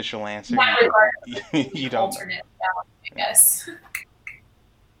your official answer? That regard You the don't know. alternate reality, I guess.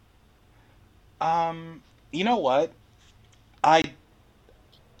 Um, you know what? I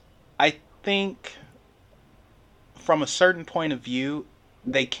I think from a certain point of view,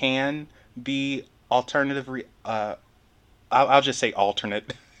 they can be alternative. I'll just say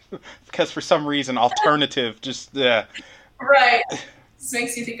alternate because for some reason alternative just Right. This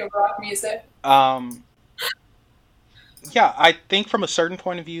makes you think of rock music. um yeah, I think from a certain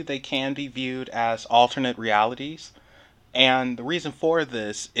point of view they can be viewed as alternate realities. And the reason for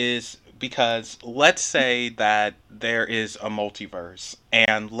this is because let's say that there is a multiverse,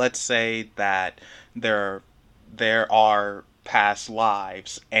 and let's say that there there are past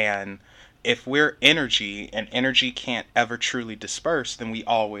lives, and if we're energy and energy can't ever truly disperse, then we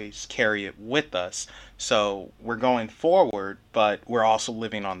always carry it with us. So we're going forward, but we're also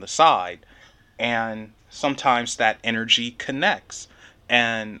living on the side, and sometimes that energy connects.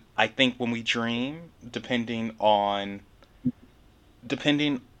 And I think when we dream, depending on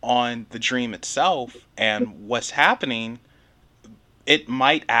the dream itself and what's happening, it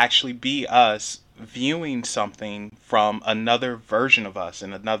might actually be us viewing something from another version of us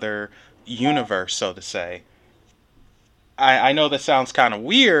in another universe, so to say. I know that sounds kind of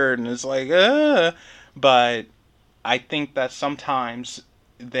weird and it's like, but I think that sometimes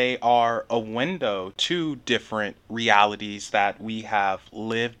they are a window to different realities that we have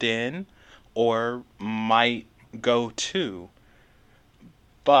lived in or might go to.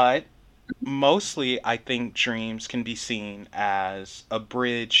 But mostly, I think dreams can be seen as a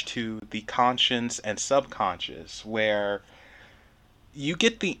bridge to the conscious and subconscious, where you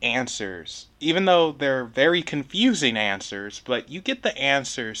get the answers, even though they're very confusing answers, but you get the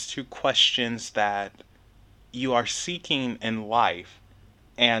answers to questions that you are seeking in life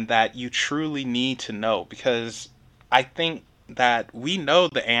and that you truly need to know, because I think that we know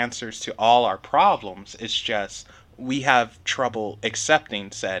the answers to all our problems. It's just we have trouble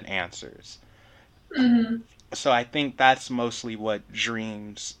accepting said answers. Hmm. So I think that's mostly what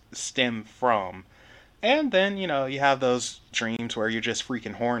dreams stem from. And then, you have those dreams where you're just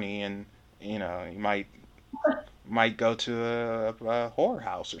freaking horny and, you might go to a whore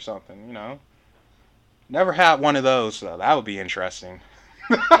house or something. Never had one of those though. That would be interesting.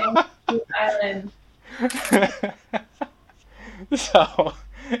 Fantasy Island. So,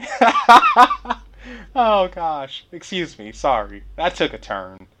 oh gosh, excuse me, sorry, that took a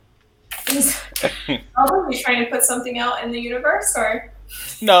turn. He's probably trying to put something out in the universe, or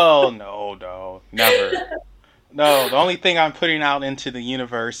No, no, no, never. No, the only thing I'm putting out into the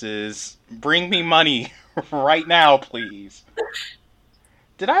universe is bring me money right now, please.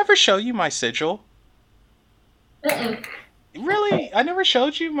 Did I ever show you my sigil? mm-mm. Really? I never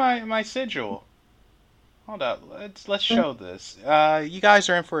showed you my sigil. Hold up, let's show this. You guys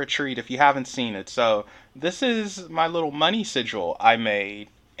are in for a treat if you haven't seen it. So this is my little money sigil I made,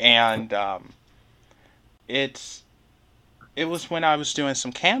 and it's it was when I was doing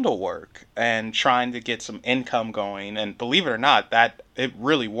some candle work and trying to get some income going. And believe it or not, that it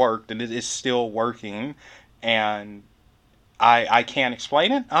really worked, and it is still working. And I can't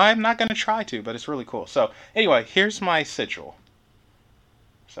explain it. I'm not gonna try to, but it's really cool. So anyway, here's my sigil.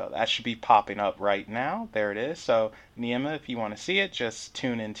 So that should be popping up right now. There it is. So Niema, if you want to see it, just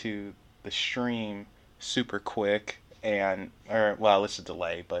tune into the stream super quick, and or well, it's a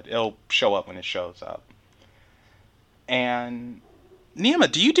delay, but it'll show up when it shows up. And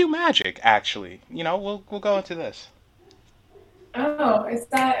Niema, do you do magic actually? We'll go into this. Oh, is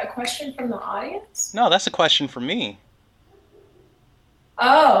that a question from the audience? No, that's a question for me.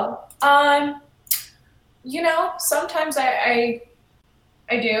 Oh, sometimes I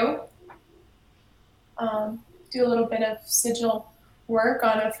do do a little bit of sigil work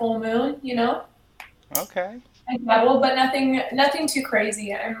on a full moon. Okay. I dabble, but nothing too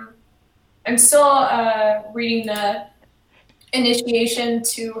crazy. I'm still reading the initiation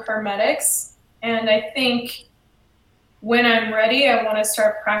to Hermetics, and I think when I'm ready, I want to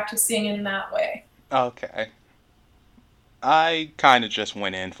start practicing in that way. Okay. I kind of just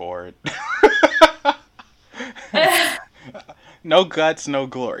went in for it. No guts, no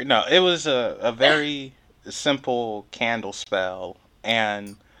glory. No, it was a very simple candle spell,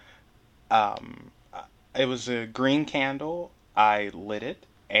 and um, it was a green candle. I lit it,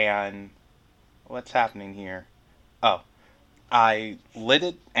 and what's happening here? Oh, I lit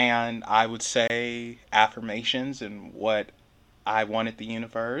it, and I would say affirmations and what I wanted the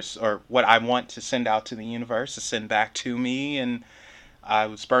universe, or what I want to send out to the universe to send back to me, and I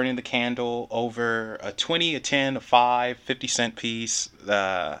was burning the candle over a 20, a 10, a 5, 50 cent piece,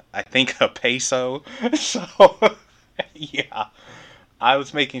 I think a peso. So, yeah, I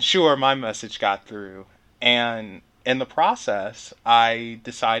was making sure my message got through. And in the process, I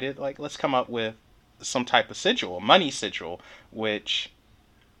decided, like, let's come up with some type of sigil, a money sigil, which,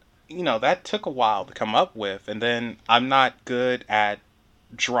 that took a while to come up with. And then I'm not good at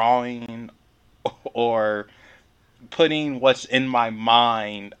drawing or putting what's in my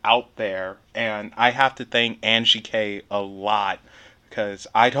mind out there, and I have to thank Angie K a lot because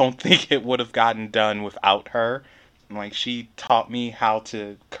I don't think it would have gotten done without her. Like, she taught me how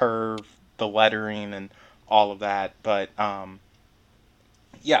to curve the lettering and all of that. But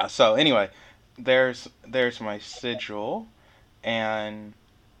yeah. So anyway, there's my sigil, and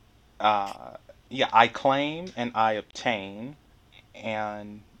yeah, I claim and I obtain,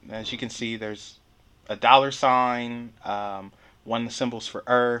 and as you can see, there's a dollar sign, one of the symbols for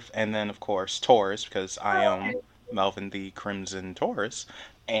Earth, and then of course Taurus because I Oh, am okay. Melvin the Crimson Taurus,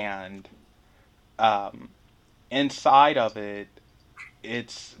 and um, inside of it,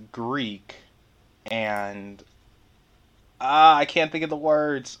 it's Greek, and I can't think of the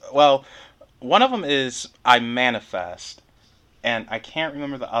words. Well, one of them is I manifest, and I can't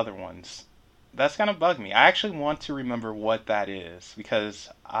remember the other ones. That's gonna bug me. I actually want to remember what that is because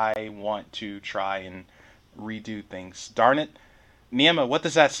I want to try and redo things. Darn it. Niema, what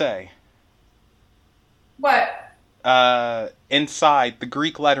does that say? What? Inside, the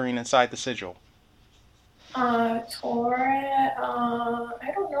Greek lettering inside the sigil. Torah.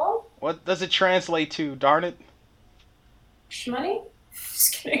 I don't know. What does it translate to, darn it? Shmoney?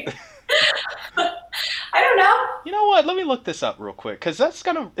 Just kidding. I don't know. You know what? Let me look this up real quick, because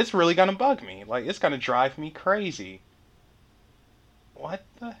it's really gonna bug me. Like, it's gonna drive me crazy. What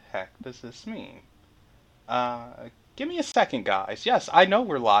the heck does this mean? Give me a second, guys. Yes, I know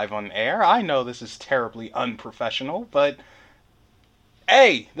we're live on air. I know this is terribly unprofessional, but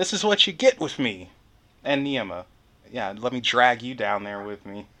hey, this is what you get with me. And Niyama. Yeah, let me drag you down there with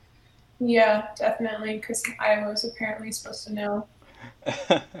me. Yeah, definitely, because I was apparently supposed to know.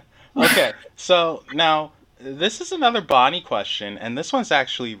 Okay, so now this is another Bonnie question, and this one's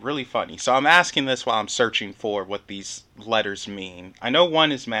actually really funny. So I'm asking this while I'm searching for what these letters mean. I know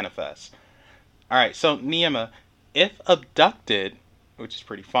one is manifest. All right, so Niyama, if abducted, which is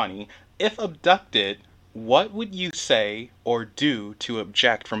pretty funny, if abducted, what would you say or do to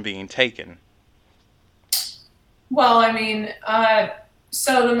object from being taken? Well, I mean,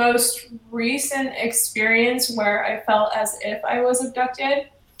 so the most recent experience where I felt as if I was abducted,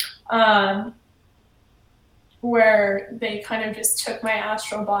 um, where they kind of just took my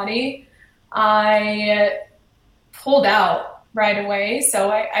astral body, I pulled out right away. So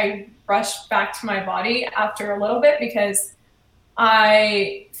I rushed back to my body after a little bit because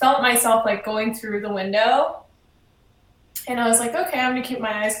I felt myself like going through the window. And I was like, okay, I'm going to keep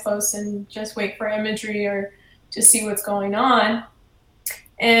my eyes closed and just wait for imagery or to see what's going on.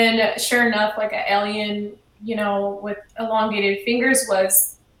 And sure enough, like an alien, with elongated fingers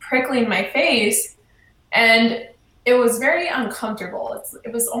was prickling my face. And it was very uncomfortable.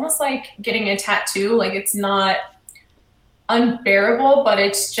 It was almost like getting a tattoo. Like it's not unbearable, but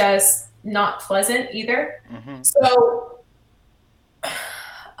it's just not pleasant either. Hmm. So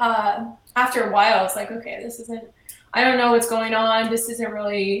after a while, I was like, okay, I don't know what's going on. This isn't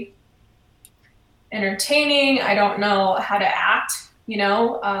really entertaining. I don't know how to act.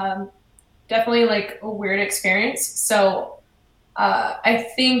 Definitely like a weird experience. So I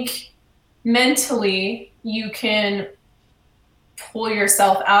think mentally you can pull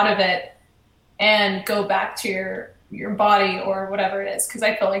yourself out of it and go back to your body or whatever it is. Because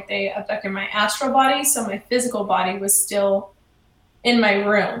I feel like they abducted my astral body, so my physical body was still in my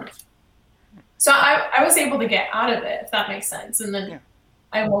room. So I was able to get out of it, if that makes sense. And then Yeah.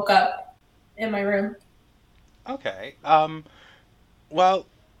 I woke up in my room. Okay. Well,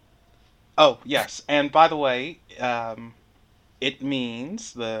 oh, yes. And by the way, it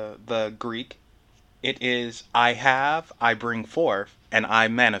means the Greek. It is I have, I bring forth, and I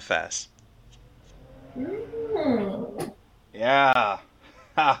manifest. Mm. Yeah.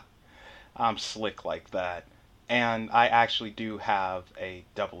 Ha. I'm slick like that. And I actually do have a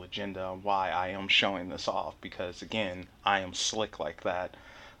double agenda on why I am showing this off because, again, I am slick like that.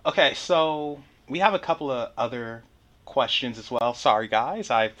 Okay, so we have a couple of other questions as well. Sorry,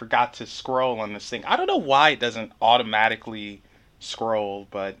 guys, I forgot to scroll on this thing. I don't know why it doesn't automatically scroll,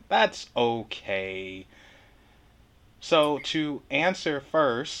 but that's okay. So, to answer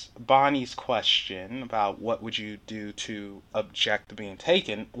first Bonnie's question about what would you do to object to being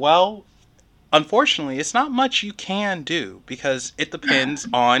taken, well, unfortunately, it's not much you can do because it depends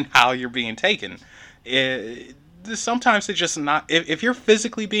on how you're being taken. Sometimes they just not. If you're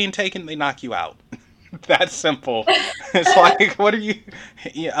physically being taken, they knock you out. That's simple. It's like, what are you?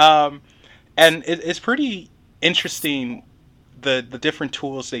 Yeah, and it's pretty interesting the different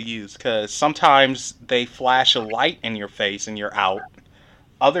tools they use because sometimes they flash a light in your face and you're out.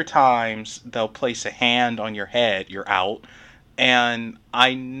 Other times they'll place a hand on your head, you're out. And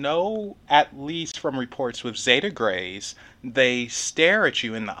I know, at least from reports with Zeta Grays, they stare at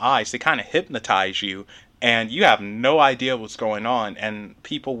you in the eyes. They kind of hypnotize you, and you have no idea what's going on. And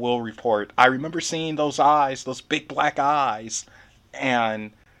people will report, I remember seeing those eyes, those big black eyes,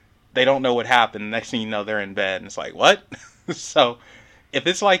 and they don't know what happened. Next thing you know, they're in bed, and it's like, what? So, if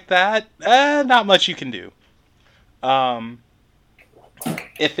it's like that, not much you can do. Um,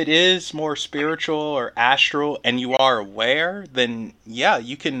 if it is more spiritual or astral and you are aware, then yeah,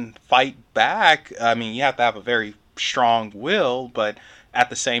 you can fight back. I mean, you have to have a very strong will, but at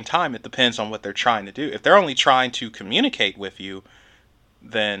the same time, it depends on what they're trying to do. If they're only trying to communicate with you,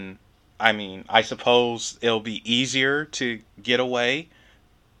 then I mean, I suppose it'll be easier to get away.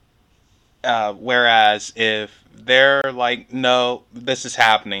 Whereas if they're like, no, this is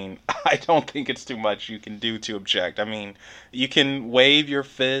happening, I don't think it's too much you can do to object. I mean, you can wave your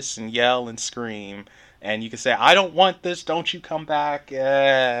fists and yell and scream, and you can say, I don't want this, don't you come back.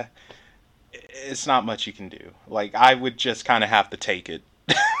 It's not much you can do. Like, I would just kind of have to take it.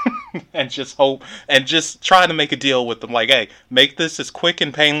 And just hope and just try to make a deal with them like, hey, make this as quick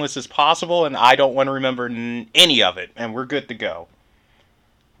and painless as possible and I don't want to remember any of it and we're good to go.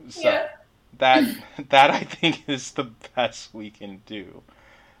 So Yeah. that that I think is the best we can do.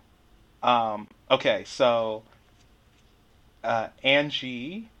 Okay, so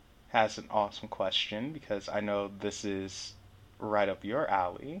Angie has an awesome question because I know this is right up your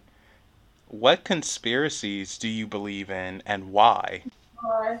alley. What conspiracies do you believe in and why?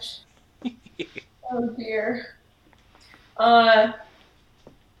 Gosh. Oh dear. Uh,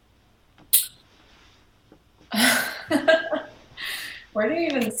 where do you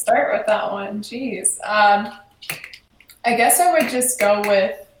even start with that one? Jeez. I guess I would just go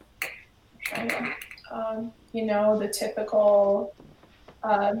with, the typical,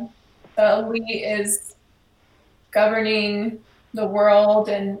 the elite is governing the world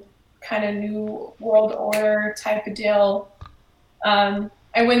and kind of new world order type of deal. I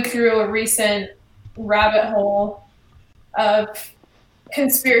went through a recent rabbit hole of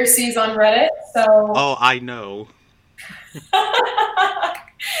conspiracies on Reddit. So, Oh, I know.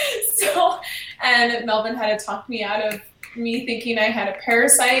 and Melvin had to talk me out of me thinking I had a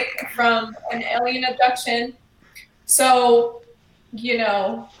parasite from an alien abduction. So,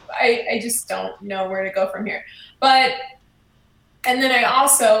 I just don't know where to go from here. And then I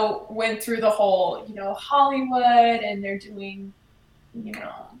also went through the whole, Hollywood, and they're doing,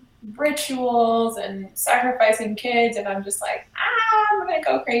 rituals and sacrificing kids. And I'm just like, I'm going to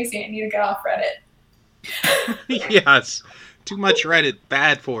go crazy. I need to get off Reddit. Yes. Too much Reddit,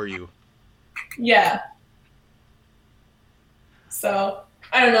 bad for you. Yeah. So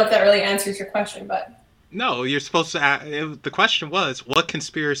I don't know if that really answers your question, but. No, you're supposed to. The question was, what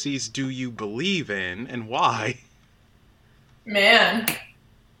conspiracies do you believe in and why? Man.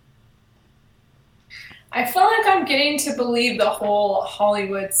 I feel like I'm getting to believe the whole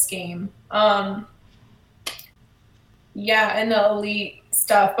Hollywood scheme. Yeah, and the elite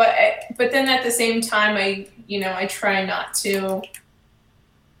stuff. But then at the same time, I try not to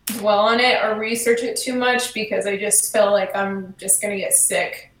dwell on it or research it too much because I just feel like I'm just going to get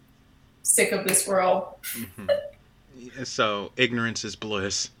sick of this world. Mm-hmm. So ignorance is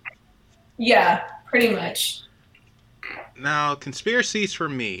bliss. Yeah, pretty much. Now, conspiracies for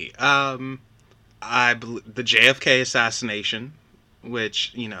me. I believe the JFK assassination,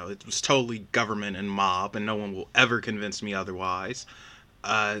 which, it was totally government and mob, and no one will ever convince me otherwise.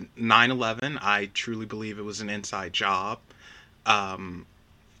 9/11, I truly believe it was an inside job. And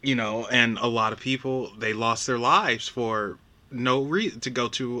a lot of people, they lost their lives for no reason to go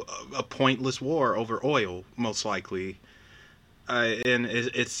to a pointless war over oil, most likely. And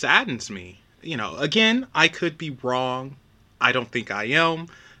it saddens me. Again, I could be wrong. I don't think I am,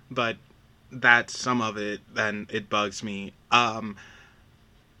 but that's some of it, and it bugs me. I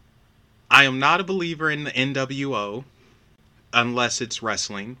am not a believer in the NWO unless it's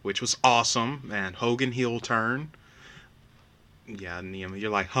wrestling, which was awesome, man. Hogan heel turn. Yeah, Nima, you're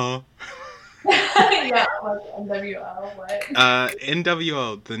like, huh? Yeah, like NWO, what?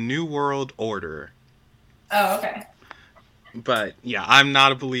 NWO, the New World Order. Oh, okay. But yeah, I'm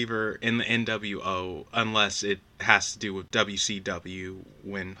not a believer in the NWO unless it has to do with WCW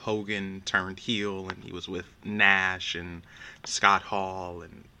when Hogan turned heel and he was with Nash and Scott Hall,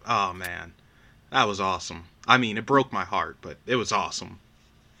 and oh man, that was awesome. I mean, it broke my heart, but it was awesome.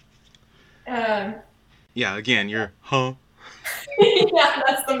 Yeah, again, you're huh? Yeah,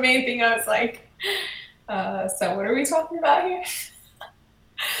 that's the main thing. I was like, so what are we talking about here?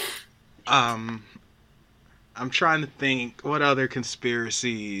 I'm trying to think what other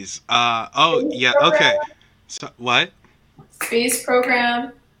conspiracies. Okay. So what? Space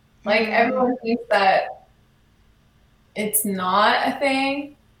program. Like everyone thinks that it's not a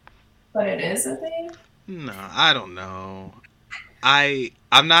thing, but it is a thing. No, I don't know.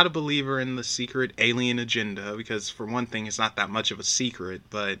 I'm not a believer in the secret alien agenda because, for one thing, it's not that much of a secret.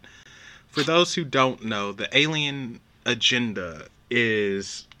 But for those who don't know, the alien agenda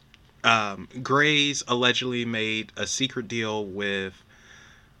is Greys allegedly made a secret deal with,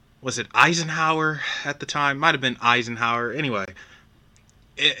 was it Eisenhower at the time? Might have been Eisenhower. Anyway,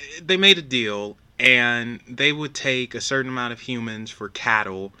 they made a deal, and they would take a certain amount of humans for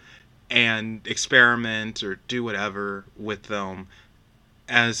cattle and experiment or do whatever with them,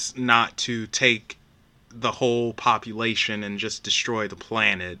 as not to take the whole population and just destroy the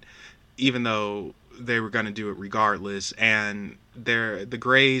planet, even though they were going to do it regardless. And the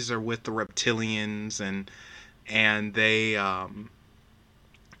Greys are with the reptilians, and they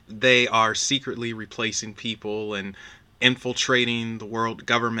are secretly replacing people and infiltrating the world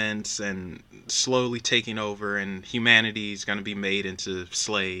governments and slowly taking over, and humanity is going to be made into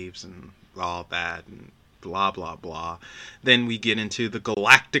slaves and all that and blah blah blah. Then we get into the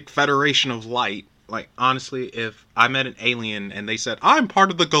Galactic Federation of Light. Like, honestly, if I met an alien and they said, I'm part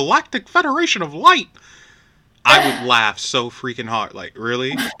of the Galactic Federation of Light, I would laugh so freaking hard. Like,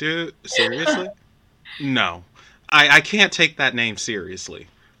 really, dude? Seriously? No. I can't take that name seriously.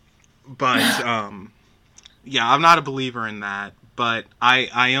 But Yeah, I'm not a believer in that, but I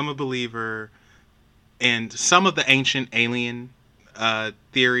am a believer in some of the ancient alien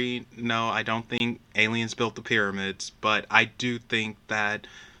theory. No, I don't think aliens built the pyramids, but I do think that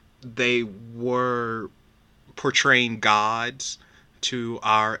they were portraying gods to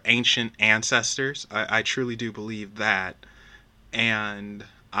our ancient ancestors. I truly do believe that. And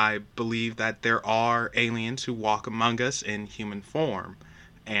I believe that there are aliens who walk among us in human form.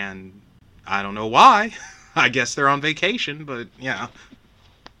 And I don't know why. I guess they're on vacation, but yeah.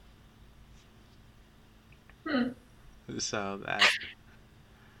 Hmm. So that.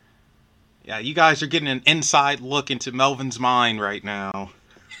 Yeah, you guys are getting an inside look into Melvin's mind right now.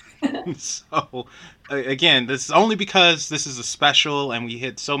 So, again, this is only because this is a special and we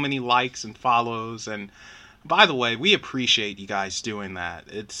hit so many likes and follows. And by the way, we appreciate you guys doing that.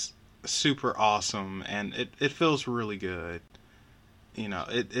 It's super awesome and it feels really good.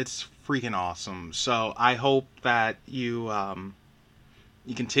 It's freaking awesome. So I hope that you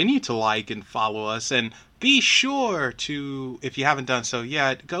continue to like and follow us, and be sure to, if you haven't done so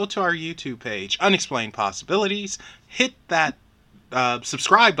yet, go to our YouTube page, Unexplained Possibilities. Hit that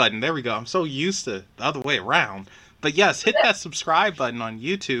subscribe button. There we go. I'm so used to the other way around. But yes, hit that subscribe button on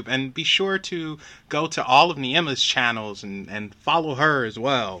YouTube, and be sure to go to all of Niema's channels and follow her as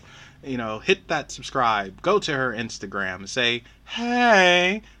well. Hit that subscribe. Go to her Instagram and say,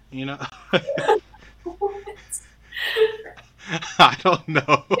 hey, you know. I don't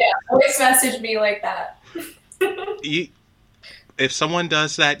know. Yeah, always message me like that. If someone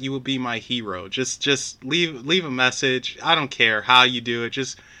does that, you will be my hero. Just leave a message. I don't care how you do it.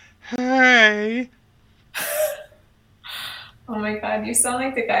 Just, hey. Oh my god, you sound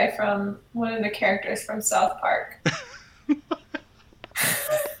like the guy from one of the characters from South Park.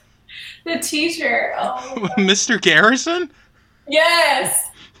 The teacher. Oh Mr. Garrison? yes.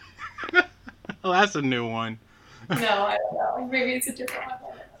 Oh, that's a new one. No, I don't know. Maybe it's a different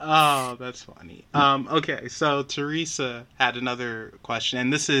one. Oh, that's funny. Okay, so Teresa had another question,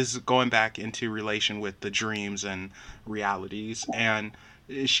 and this is going back into relation with the dreams and realities, and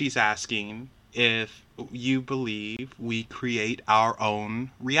she's asking if you believe we create our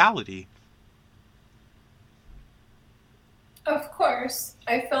own reality. Of course.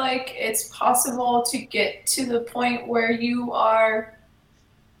 I feel like it's possible to get to the point where you are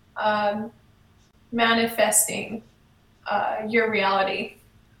manifesting your reality.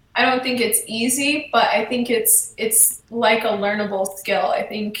 I don't think it's easy, but I think it's like a learnable skill. I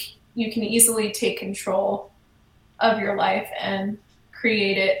think you can easily take control of your life and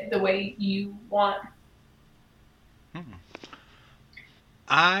create it the way you want.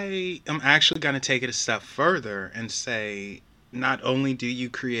 I am actually going to take it a step further and say not only do you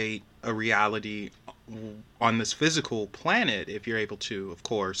create a reality on this physical planet, if you're able to, of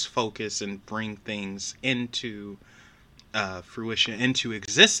course, focus and bring things into fruition, into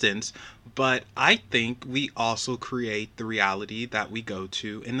existence, but I think we also create the reality that we go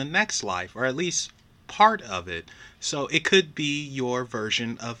to in the next life, or at least part of it. So it could be your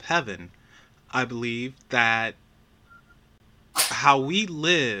version of heaven. I believe that how we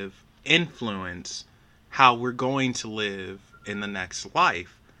live influence how we're going to live in the next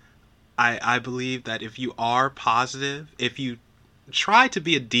life. I believe that if you are positive, if you try to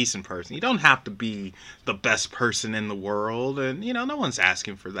be a decent person, you don't have to be the best person in the world, and no one's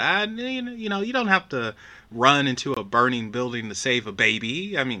asking for that. You don't have to run into a burning building to save a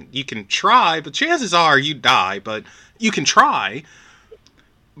baby. I mean, you can try, but chances are you die, but you can try.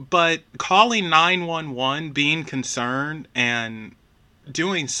 But calling 911, being concerned, and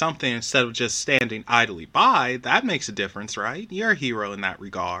doing something instead of just standing idly by, that makes a difference, right? You're a hero in that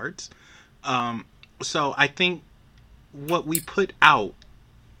regards. So I think what we put out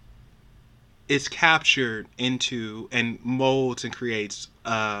is captured into and molds and creates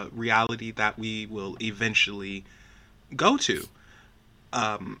a reality that we will eventually go to.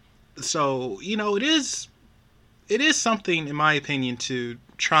 So it is something, in my opinion, to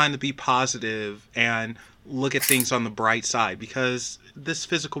trying to be positive and look at things on the bright side, because this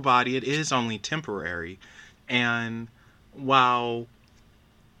physical body, it is only temporary. And while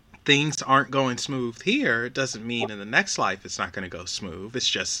things aren't going smooth here, it doesn't mean in the next life it's not going to go smooth. It's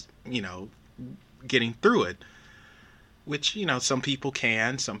just, getting through it. Which, some people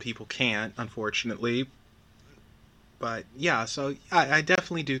can, some people can't, unfortunately. But yeah, so I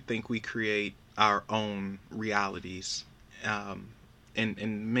definitely do think we create our own realities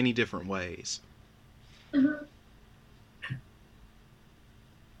in many different ways. Mm-hmm.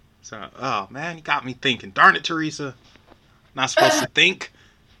 So, oh man, you got me thinking. Darn it, Teresa. Not supposed to think.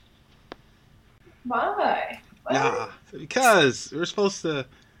 Why? Nah, because we're supposed to.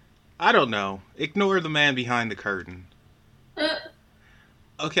 I don't know. Ignore the man behind the curtain.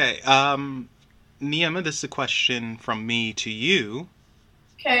 Okay, Niema, this is a question from me to you.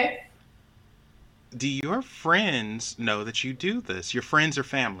 Okay. Do your friends know that you do this? Your friends or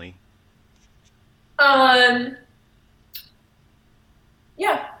family? Um,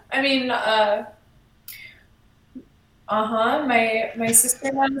 yeah. I mean, uh-huh. My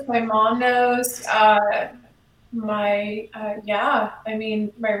sister knows, my mom knows, yeah, I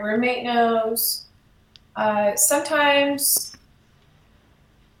mean, my roommate knows. Sometimes,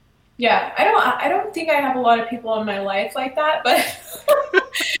 yeah, I don't think I have a lot of people in my life like that, but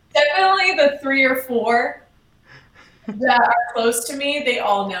definitely the three or four that are close to me, they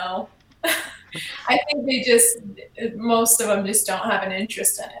all know. I think most of them just don't have an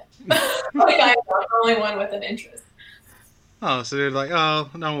interest in it. Like I'm the only one with an interest. Oh, so they're like, oh,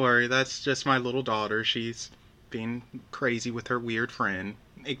 don't worry, that's just my little daughter. She's being crazy with her weird friend.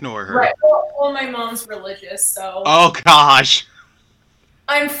 Ignore her. Right. Well, my mom's religious, so Oh gosh.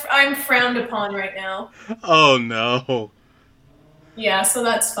 I'm frowned upon right now. Oh no. Yeah, so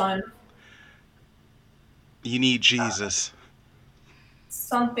that's fun. You need Jesus.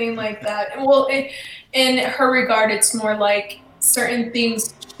 Something like that. Well, in her regard, it's more like certain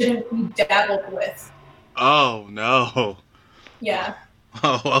things shouldn't be dabbled with. Oh no. Yeah.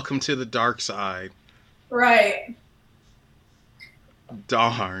 Oh, welcome to the dark side. Right.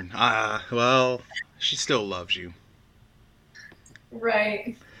 Darn. Well, she still loves you.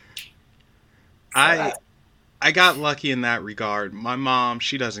 Right. So I I got lucky in that regard. My mom,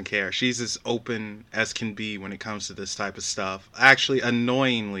 she doesn't care. She's as open as can be when it comes to this type of stuff. Actually,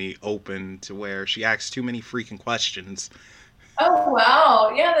 annoyingly open to where she asks too many freaking questions. oh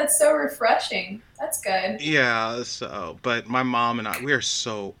wow. Yeah, that's so refreshing. That's good. Yeah, so, but my mom and I, we're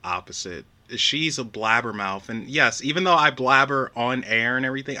so opposite. She's a blabbermouth, and yes, even though I blabber on air and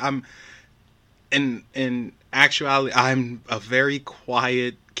everything, in actuality, I'm a very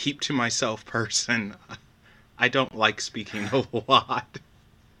quiet, keep to myself person. I don't like speaking a lot.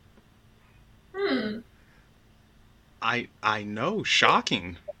 Hmm. I know,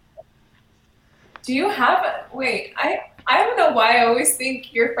 shocking. Do you have wait, I don't know why I always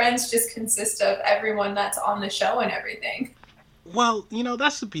think your friends just consist of everyone that's on the show and everything. Well,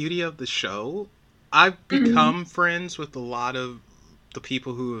 that's the beauty of the show. I've Mhm. become friends with a lot of the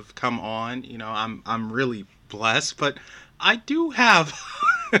people who have come on. I'm really blessed, but I do have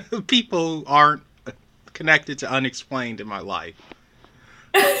people who aren't connected to unexplained in my life.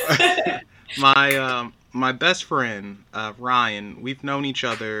 My best friend Ryan, we've known each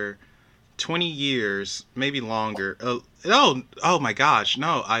other 20 years, maybe longer. Oh my gosh,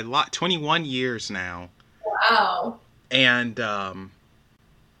 no, 21 years now. Wow. And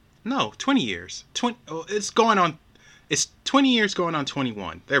no, 20 years. 20 it's going on it's 20 years going on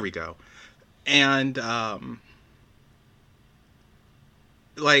 21. There we go. And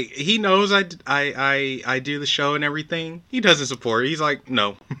like he knows I do the show and everything. He doesn't support it. He's like,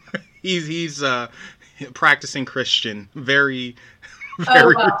 "No." He's practicing Christian, very Oh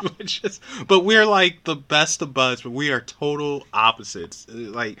very wow. religious. But we're like the best of buds, but we are total opposites.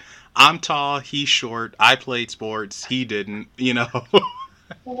 Like I'm tall, he's short. I played sports, he didn't.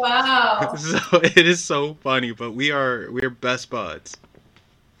 Wow. So it is so funny, but we're best buds.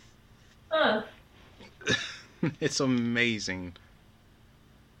 Huh. It's amazing.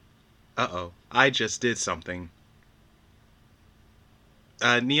 Uh-oh. I just did something.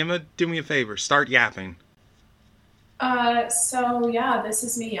 Niema, do me a favor. Start yapping. So yeah, this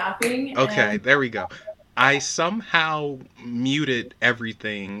is me yapping Okay, and there we go. I somehow muted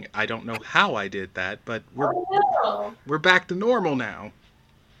everything. I don't know how I did that, but we're oh no. we're back to normal now.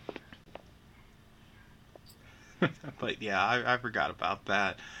 But yeah, I forgot about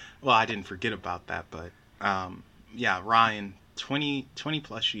that. Well, I didn't forget about that, but yeah, Ryan, 20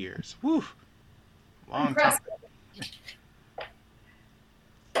 plus years. Woo, long time. Impressive.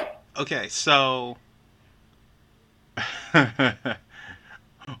 Okay, so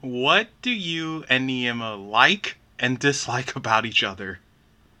what do you and Niema like and dislike about each other?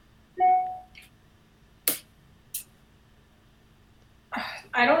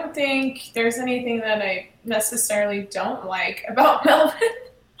 I don't think there's anything that I necessarily don't like about Melvin.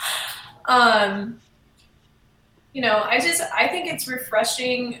 um, I think it's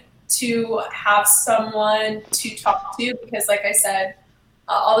refreshing to have someone to talk to because, like I said,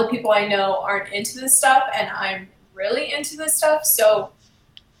 all the people I know aren't into this stuff, and I'm really into this stuff. So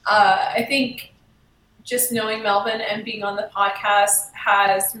I think just knowing Melvin and being on the podcast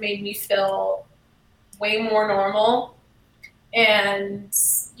has made me feel way more normal. And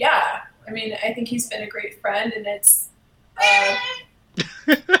yeah, I mean, I think he's been a great friend, and it's uh,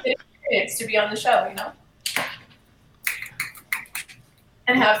 chance to be on the show,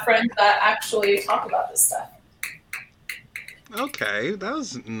 and have friends that actually talk about this stuff. Okay, that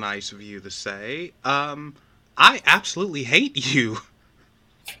was nice of you to say. I absolutely hate you.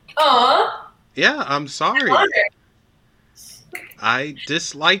 Aw. Yeah, I'm sorry. I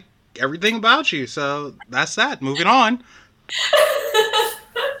dislike everything about you, so that's that. Moving on.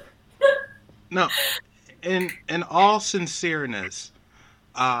 No, in all sincereness,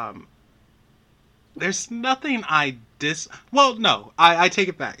 um, there's nothing well, no, I take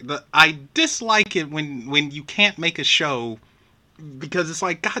it back. I dislike it when you can't make a show because it's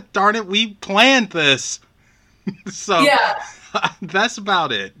like, God darn it, we planned this. So Yeah. that's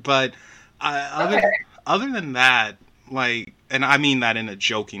about it. But other than that, like, and I mean that in a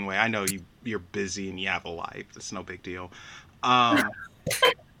joking way. I know you're busy and you have a life. It's no big deal.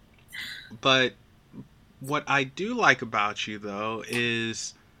 But what I do like about you though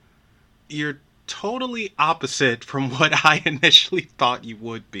is you're totally opposite from what I initially thought you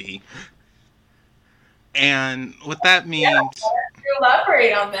would be. And what that means... Yeah,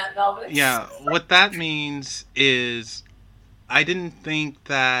 elaborate on that, Melvin. Yeah, what that means is I didn't think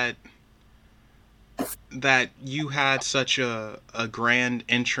that you had such a grand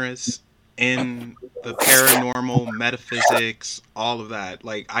interest in the paranormal, metaphysics, all of that.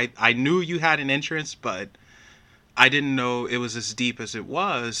 Like, I knew you had an interest, but I didn't know it was as deep as it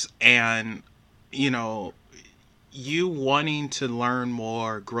was. And, you wanting to learn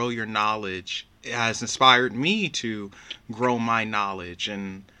more, grow your knowledge, has inspired me to grow my knowledge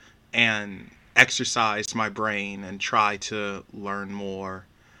and exercise my brain and try to learn more.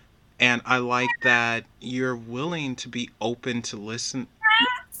 And I like that you're willing to be open to listen.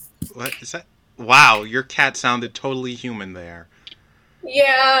 What is that? Wow, your cat sounded totally human there.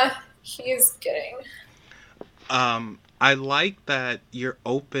 Yeah, he's kidding. I like that you're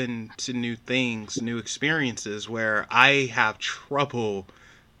open to new things, new experiences, where I have trouble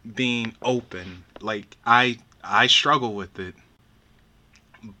being open. Like, I struggle with it.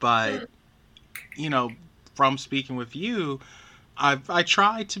 But, from speaking with you, I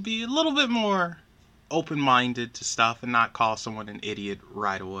try to be a little bit more open-minded to stuff and not call someone an idiot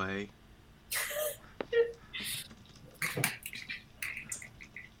right away.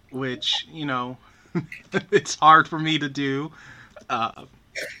 Which, it's hard for me to do.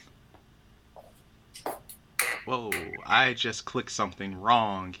 Whoa, I just clicked something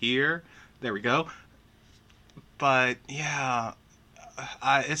wrong here. There we go. But, yeah,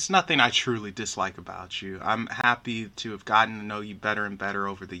 it's nothing I truly dislike about you. I'm happy to have gotten to know you better and better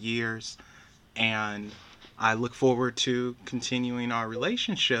over the years. And I look forward to continuing our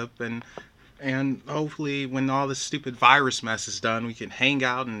relationship. And hopefully when all this stupid virus mess is done, we can hang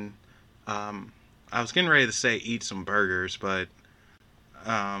out and... I was getting ready to say eat some burgers, but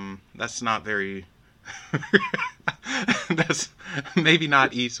that's not very... That's maybe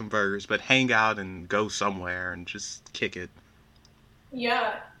not eat some burgers, but hang out and go somewhere and just kick it.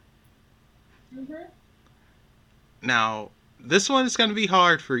 Yeah. Mm-hmm. Now, this one is going to be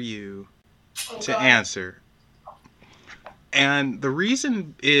hard for you to answer. And the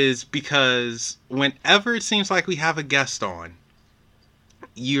reason is because whenever it seems like we have a guest on,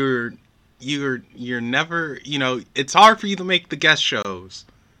 you're never, it's hard for you to make the guest shows.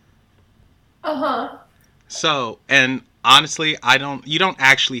 Uh-huh. So, and honestly, you don't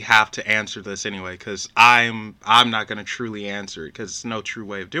actually have to answer this anyway, because I'm not going to truly answer it, because it's no true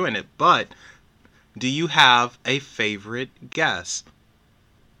way of doing it. But do you have a favorite guest?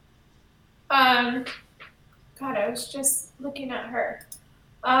 God, I was just looking at her.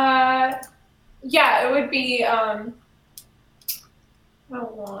 Yeah, it would be, I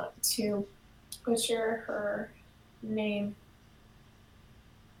don't want to butcher her name.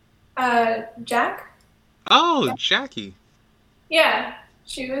 Jack? Oh, Jackie. Yeah,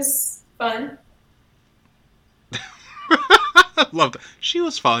 she was fun. Love that. She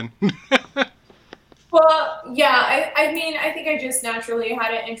was fun. Well, yeah, I mean, I think I just naturally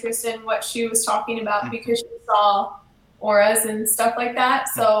had an interest in what she was talking about because she saw auras and stuff like that.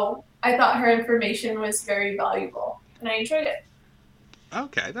 So I thought her information was very valuable, and I enjoyed it.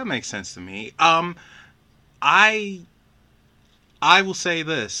 Okay, that makes sense to me. I will say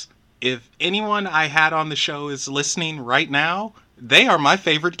this. If anyone I had on the show is listening right now, they are my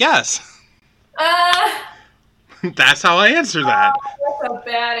favorite guests. That's how I answer that. That's a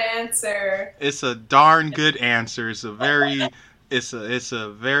bad answer. It's a darn good answer. It's a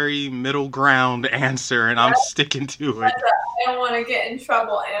very middle ground answer, and I'm sticking to it. I don't want to get in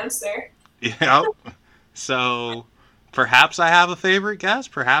trouble answer. Yep. So perhaps I have a favorite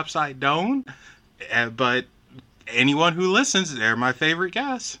guest, perhaps I don't. But anyone who listens, they're my favorite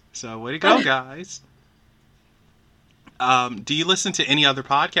guests. So way to go, guys. Do you listen to any other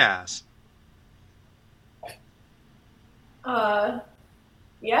podcasts?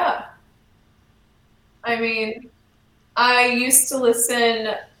 Yeah. I mean, I used to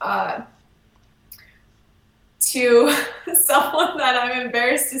listen to someone that I'm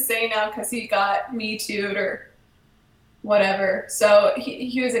embarrassed to say now because he got Me Too'd or whatever. So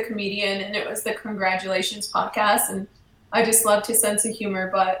he was a comedian, and it was the Congratulations podcast, and I just loved his sense of humor,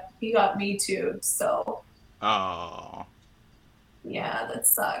 but he got Me Too'd, so. Oh. Yeah, that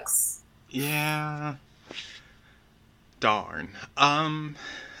sucks. Yeah. Darn.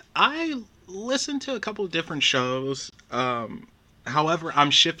 I listen to a couple of different shows. However,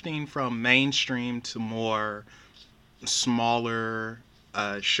 I'm shifting from mainstream to more smaller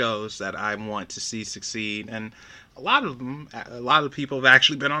shows that I want to see succeed, and a lot of people have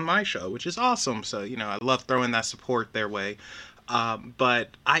actually been on my show, which is awesome. So I love throwing that support their way. But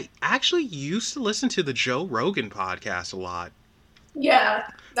I actually used to listen to the Joe Rogan podcast a lot. Yeah,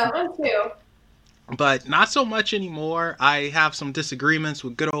 that one too. But not so much anymore. I have some disagreements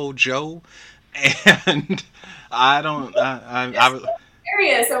with good old Joe, and I don't.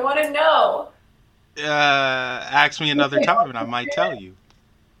 Curious, I want to know. Ask me another time, and I might tell you.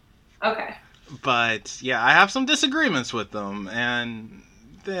 Okay. But yeah, I have some disagreements with them, and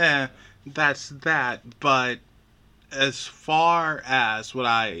that's that. But as far as what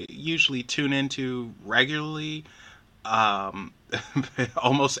I usually tune into regularly,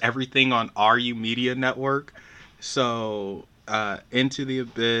 almost everything on RU Media Network. So, Into the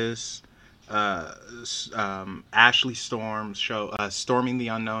Abyss, Ashley Storm's show, Storming the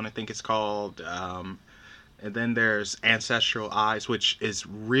Unknown, I think it's called. And then there's Ancestral Eyes, which is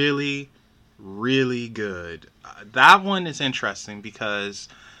really, really good. That one is interesting because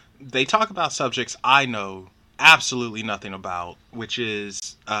they talk about subjects I know absolutely nothing about, which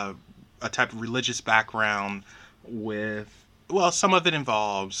is a type of religious background with, well, some of it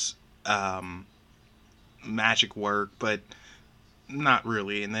involves magic work, but not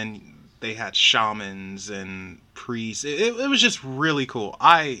really. And then they had shamans and priests. It was just really cool.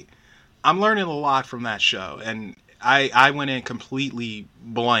 I'm learning a lot from that show, and I went in completely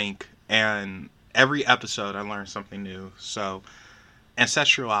blank, and every episode I learned something new. So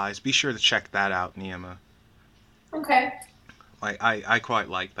Ancestral Eyes, be sure to check that out, Niema. Okay. I quite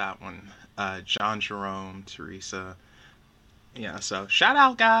like that one. John Jerome, Teresa. Yeah, so shout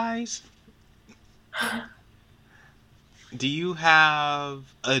out, guys. Do you have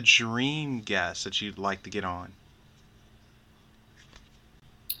a dream guest that you'd like to get on?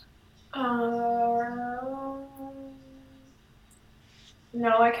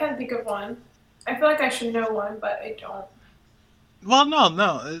 No, I can't think of one. I feel like I should know one, but I don't. Well,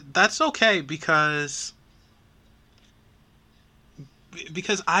 no, that's okay because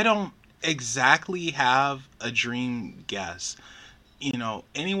I don't exactly have a dream guest.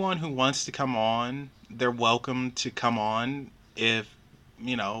 Anyone who wants to come on, they're welcome to come on if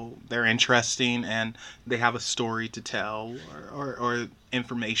they're interesting and they have a story to tell or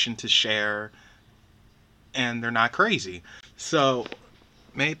information to share, and they're not crazy. So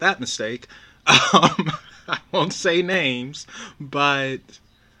made that mistake. I won't say names, but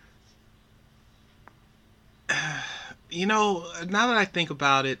now that I think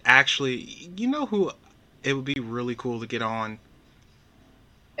about it, actually, who it would be really cool to get on?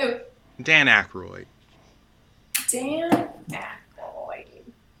 Who? Dan Aykroyd. Dan Aykroyd.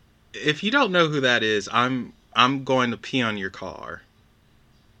 If you don't know who that is, I'm going to pee on your car.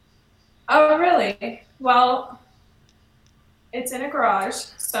 Oh, really? Well, it's in a garage,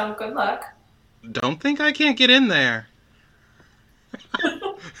 so good luck. Don't think I can't get in there.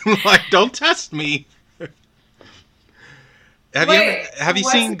 Don't test me. Have you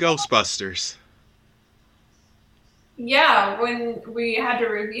seen Ghostbusters? Yeah, when we had to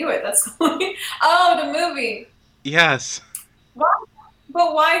review it, that's oh, the movie. Yes. Why?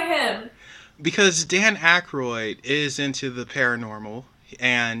 But why him? Because Dan Aykroyd is into the paranormal,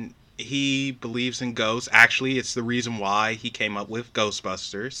 and he believes in ghosts. Actually, it's the reason why he came up with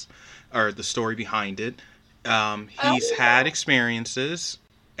Ghostbusters, or the story behind it. He's had experiences.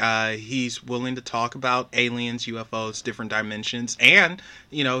 He's willing to talk about aliens, UFOs, different dimensions, and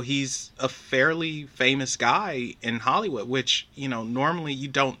he's a fairly famous guy in Hollywood, which normally you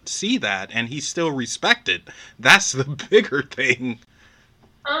don't see that, and he's still respected. That's the bigger thing.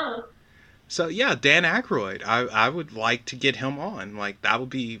 So yeah, Dan Aykroyd, I would like to get him on. That would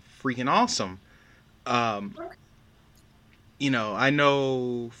be freaking awesome. I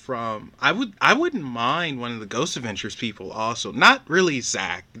know from I wouldn't mind one of the Ghost Adventures people also. Not really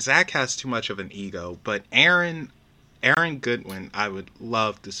Zach. Zach has too much of an ego, but Aaron, Aaron Goodwin, I would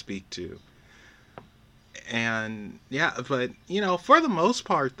love to speak to. And yeah, but for the most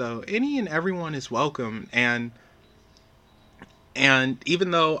part though, any and everyone is welcome. And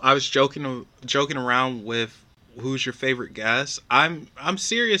even though I was joking around with who's your favorite guest, I'm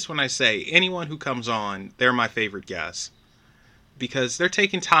serious when I say anyone who comes on, they're my favorite guest because they're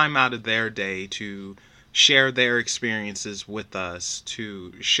taking time out of their day to share their experiences with us,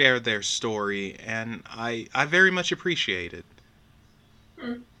 to share their story, and I very much appreciate it.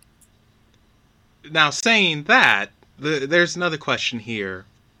 Hmm. Now, saying that, there's another question here,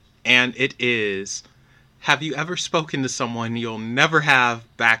 and it is, have you ever spoken to someone you'll never have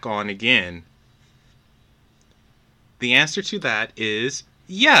back on again? The answer to that is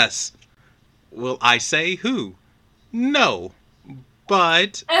yes. Will I say who? No.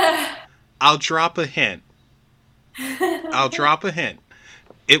 But I'll drop a hint. I'll drop a hint.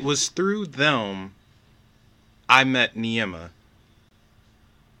 It was through them I met Niema.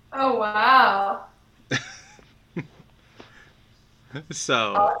 Oh, wow.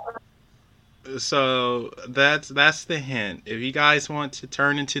 So that's the hint. If you guys want to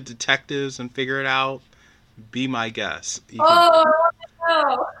turn into detectives and figure it out, be my guest. Oh,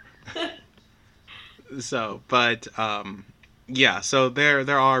 no. But yeah. So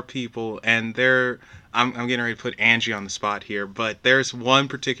there are people, and there. I'm getting ready to put Angie on the spot here, but there's one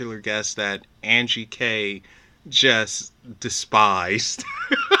particular guest that Angie K just despised.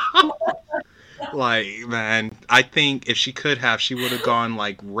 Like, man, I think if she could have, she would have gone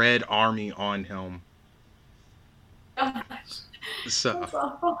like Red Army on him. Gosh, So that's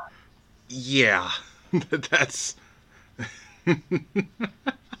awful. yeah, that's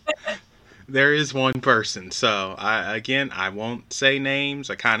there is one person. So I won't say names.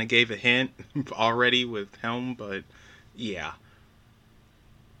 I kind of gave a hint already with him, but yeah.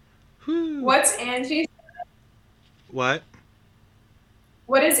 Whew. What's Angie's? What?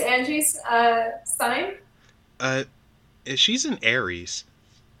 What is Angie's sign? Uh, she's an Aries.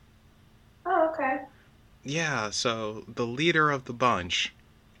 Oh, okay. Yeah, so the leader of the bunch,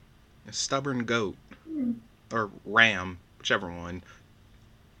 a stubborn goat Hmm. or ram, whichever one.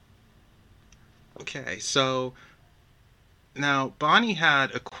 Okay, so now Bonnie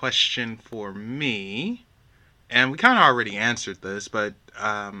had a question for me, and we kind of already answered this, but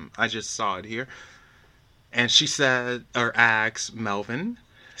I just saw it here. And she said, or asks Melvin,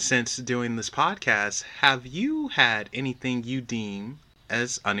 since doing this podcast, have you had anything you deem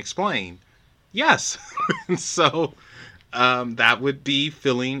as unexplained? Yes. So that would be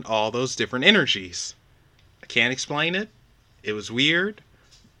feeling all those different energies. I can't explain it. It was weird.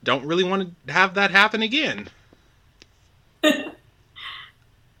 Don't really want to have that happen again.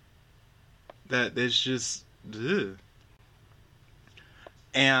 That is just. Ugh.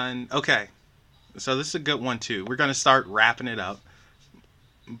 And okay, so this is a good one too. We're gonna start wrapping it up,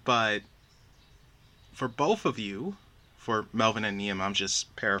 but for both of you, for Melvin and Niam, I'm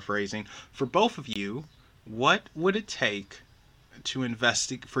just paraphrasing. For both of you, what would it take to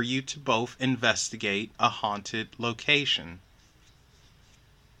investigate for you to both investigate a haunted location?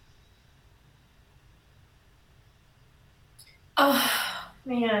 Oh,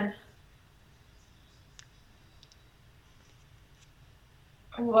 man.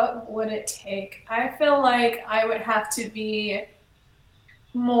 What would it take? I feel like I would have to be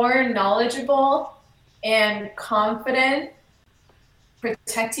more knowledgeable and confident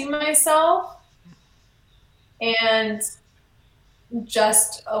protecting myself and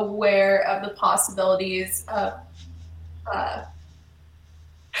just aware of the possibilities of uh,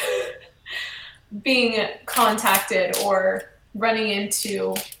 being contacted or running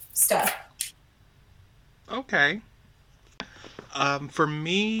into stuff. Okay. For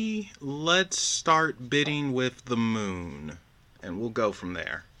me, let's start bidding with the moon, and we'll go from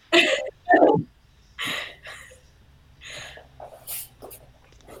there.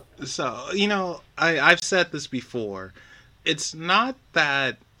 So, I've said this before. It's not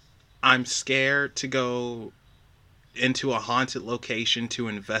that I'm scared to go into a haunted location to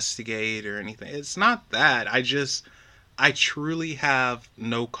investigate or anything. It's not that. I truly have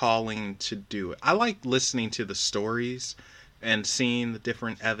no calling to do it. I like listening to the stories and seeing the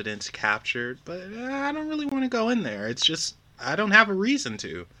different evidence captured, but I don't really want to go in there. It's just, I don't have a reason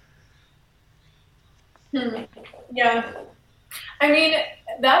to. Hmm. Yeah. I mean,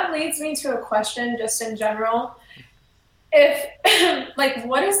 that leads me to a question just in general. If, like,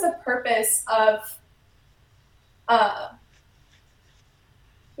 what is the purpose of, uh,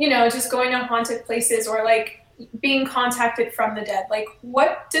 just going to haunted places or like being contacted from the dead? Like,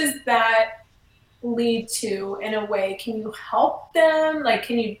 what does that lead to in a way? Can you help them? Like,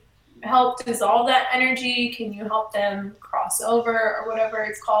 can you help dissolve that energy? Can you help them cross over or whatever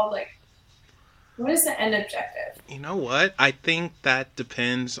it's called? Like, what is the end objective? You know what? I think that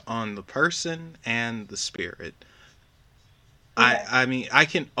depends on the person and the spirit. Okay. I mean, I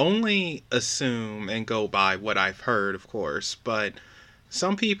can only assume and go by what I've heard, of course, but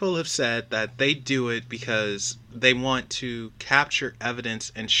some people have said that they do it because they want to capture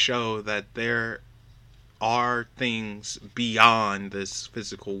evidence and show that there are things beyond this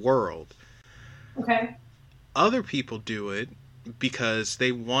physical world. Okay. Other people do it because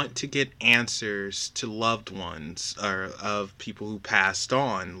they want to get answers to loved ones or of people who passed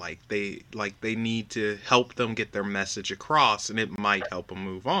on, like they need to help them get their message across, and it might help them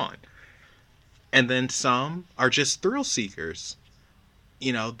move on. And then some are just thrill seekers.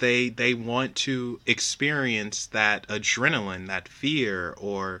 They want to experience that adrenaline, that fear,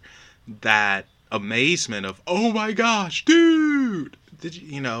 or that amazement of, oh my gosh, dude, did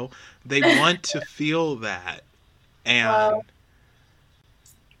they want to feel that. Wow. And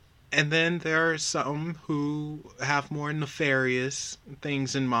And then there are some who have more nefarious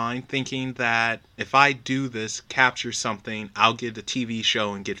things in mind, thinking that if I do this, capture something, I'll get a TV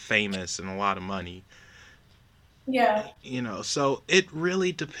show and get famous and a lot of money. Yeah. So it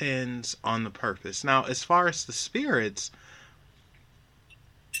really depends on the purpose. Now, as far as the spirits,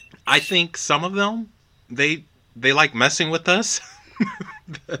 I think some of them, they like messing with us.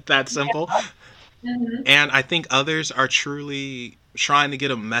 That simple. Hmm. And I think others are truly trying to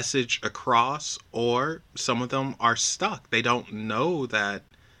get a message across, or some of them are stuck. They don't know that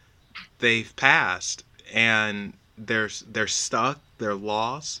they've passed, and they're stuck, they're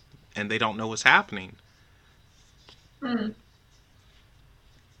lost, and they don't know what's happening. Hmm.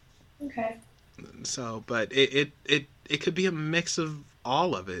 Okay. So, but it could be a mix of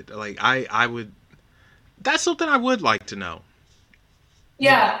all of it. Like I would, that's something I would like to know. You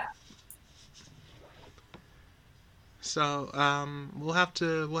know. Yeah. So, we'll have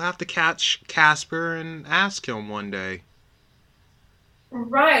to catch Casper and ask him one day.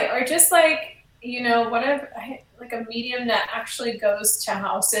 Right. Or just like, what if like a medium that actually goes to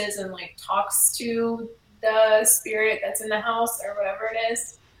houses and like talks to the spirit that's in the house or whatever it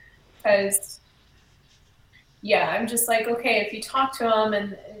is. Because yeah, I'm just like, okay, if you talk to them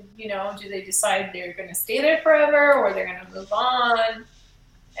and do they decide they're going to stay there forever or they're going to move on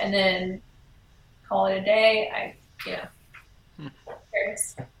and then call it a day? Yeah,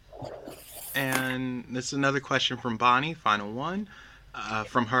 curious. And this is another question from Bonnie, final one,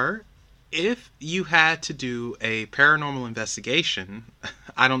 from her. If you had to do a paranormal investigation,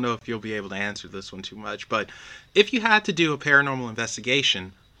 I don't know if you'll be able to answer this one too much, but if you had to do a paranormal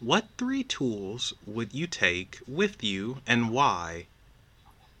investigation, what three tools would you take with you and why?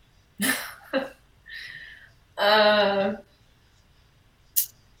 Uh,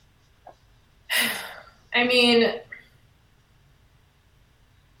 I mean,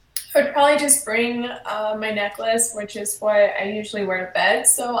 I would probably just bring my necklace, which is what I usually wear to bed,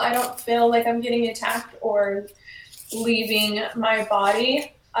 so I don't feel like I'm getting attacked or leaving my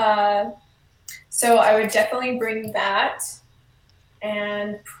body. So I would definitely bring that,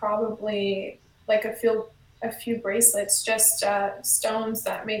 and probably like a few bracelets, just stones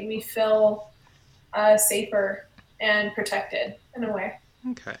that make me feel safer and protected in a way.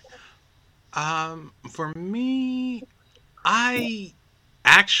 Okay. For me, I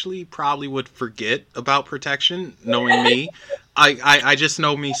actually probably would forget about protection, knowing me. I just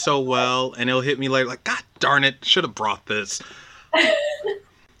know me so well, and it'll hit me like God darn it, should have brought this.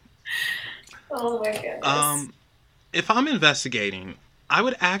 Oh my goodness. Um, if I'm investigating, I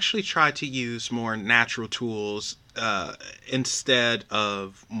would actually try to use more natural tools instead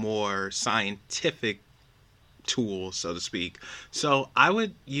of more scientific tools, so to speak. So I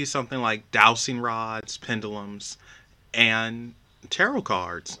would use something like dowsing rods, pendulums, and tarot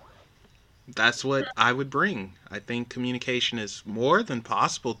cards. That's what I would bring. I think communication is more than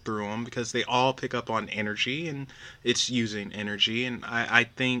possible through them because they all pick up on energy and it's using energy. And I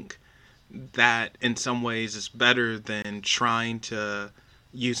think that in some ways is better than trying to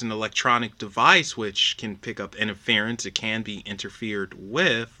use an electronic device which can pick up interference. It can be interfered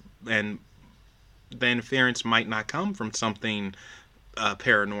with, and the interference might not come from something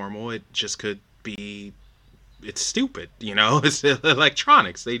paranormal. It just could be it's stupid, It's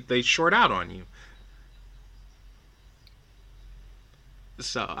electronics. They short out on you.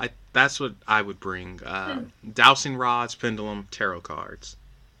 So I that's what I would bring: dowsing rods, pendulum, tarot cards,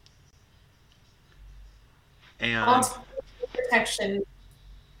 I'll and take the protection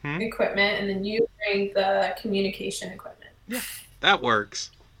hmm, equipment, and then you bring the communication equipment. yeah, that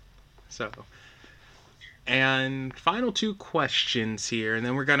works. So And final two questions here, and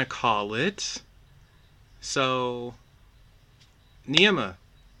then we're gonna call it. So, Niema,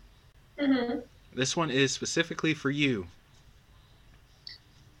 this one is specifically for you.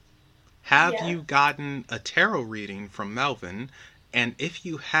 Have Yeah. you gotten a tarot reading from Melvin? And if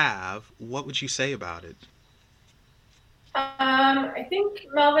you have, what would you say about it? I think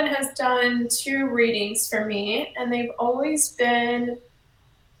Melvin has done 2 readings for me, and they've always been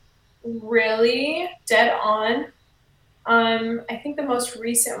really dead on. I think the most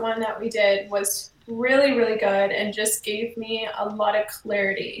recent one that we did was really, really good and just gave me a lot of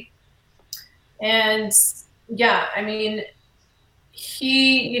clarity. And yeah, I mean,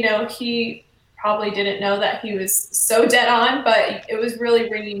 he probably didn't know that he was so dead on, but it was really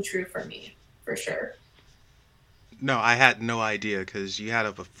ringing true for me, for sure. No, I had no idea because you had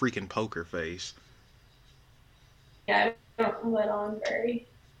a freaking poker face. Yeah, I don't let on very.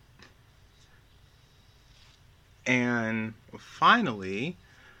 And finally,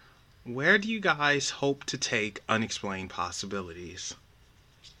 where do you guys hope to take Unexplained Possibilities?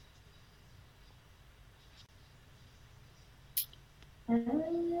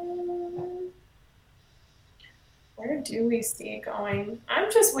 Where do we see it going?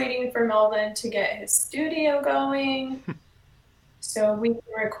 I'm just waiting for Melvin to get his studio going so we can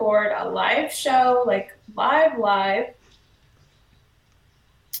record a live show, like live.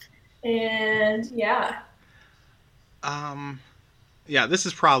 And yeah. Yeah, this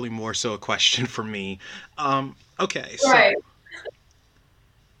is probably more so a question for me. Okay, Right.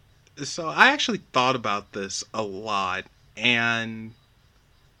 So I actually thought about this a lot, and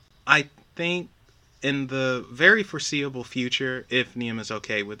I think in the very foreseeable future, if Niama's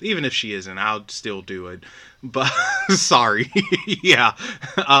okay with, even if she isn't, I'll still do it. But sorry, yeah.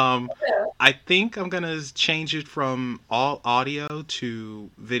 I think I'm gonna change it from all audio to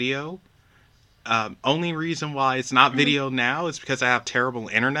video. Only reason why it's not video now is because I have terrible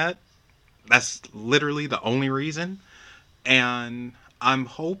internet. That's literally the only reason. And I'm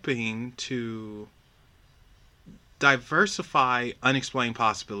hoping to diversify Unexplained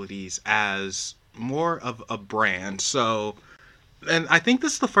Possibilities as more of a brand. So, and I think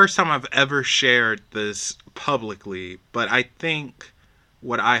this is the first time I've ever shared this publicly, but I think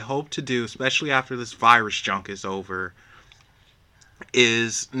what I hope to do, especially after this virus junk is over,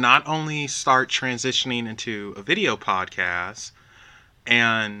 is not only start transitioning into a video podcast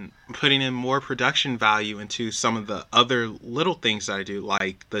and putting in more production value into some of the other little things that I do,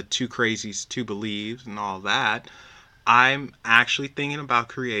 like the Two Crazies, Two Believes, and all that. I'm actually thinking about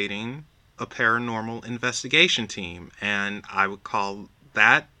creating a paranormal investigation team, and I would call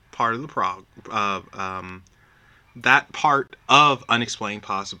that part of that part of Unexplained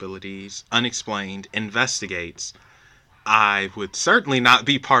Possibilities, Unexplained Investigates. I would certainly not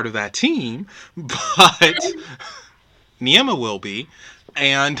be part of that team, but Niema will be,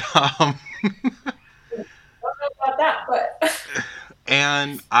 and I don't know about that, but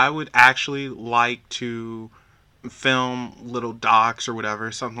and I would actually like to film little docs or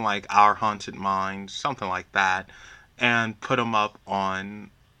whatever, something like Our Haunted Mind, something like that, and put them up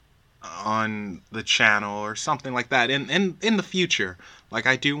on the channel or something like that in the future. Like,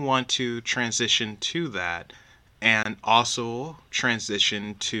 I do want to transition to that, and also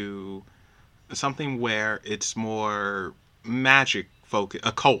transition to something where it's more magic focus,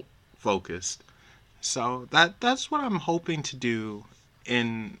 occult focused. So that's what I'm hoping to do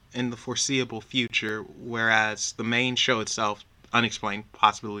in the foreseeable future. Whereas the main show itself, Unexplained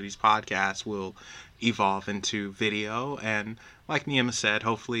Possibilities podcast, will evolve into video. And like Niema said,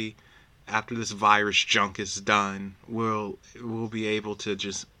 hopefully after this virus junk is done, we'll be able to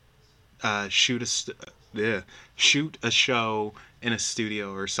just shoot a show in a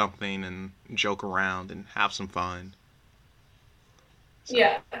studio or something and joke around and have some fun. So,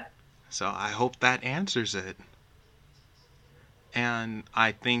 yeah. so I hope that answers it. And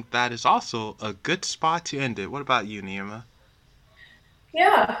I think that is also a good spot to end it. What about you, Niema?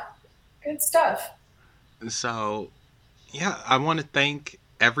 Yeah. Good stuff. So, yeah, I want to thank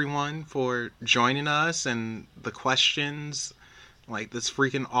everyone for joining us and the questions. Like, that's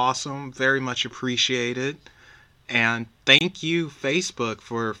freaking awesome. Very much appreciated. And thank you, Facebook,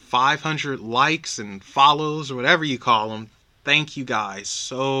 for 500 likes and follows or whatever you call them. Thank you guys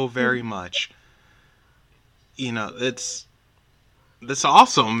so very much. You know, it's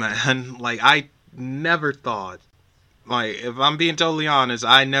awesome, man. Like, I never thought, like, if I'm being totally honest,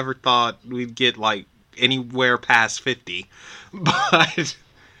 I never thought we'd get like anywhere past 50. But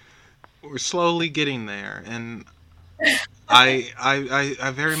we're slowly getting there, and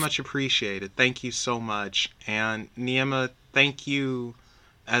I very much appreciate it. Thank you so much. And Niema, thank you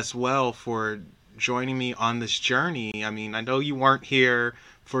as well for joining me on this journey. I mean, I know you weren't here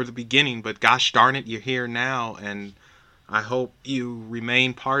for the beginning, but gosh darn it, you're here now, and I hope you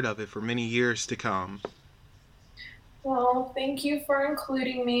remain part of it for many years to come. Well, thank you for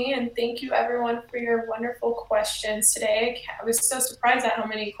including me, and thank you everyone for your wonderful questions today. I was so surprised at how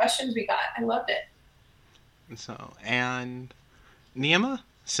many questions we got. I loved it. So, and Nima,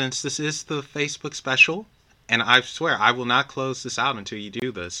 since this is the Facebook special, and I swear I will not close this out until you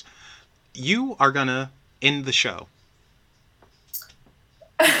do this, you are gonna end the show.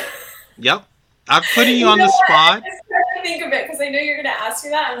 Yep. I'm putting you on the spot. I just tried to think of it because I know you're going to ask me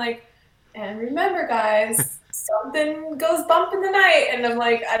that. I'm like, and remember, guys, something goes bump in the night. And I'm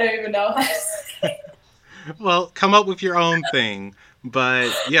like, I don't even know. Well, come up with your own thing.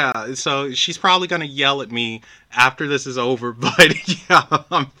 But yeah, so she's probably going to yell at me after this is over. But yeah,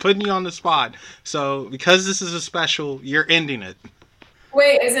 I'm putting you on the spot. So because this is a special, you're ending it.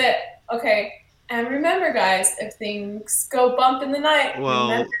 Wait, is it? Okay. And remember, guys, if things go bump in the night,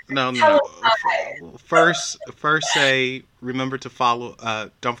 Well, no. First say remember to follow.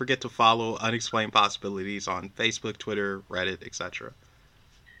 Don't forget to follow Unexplained Possibilities on Facebook, Twitter, Reddit, etc.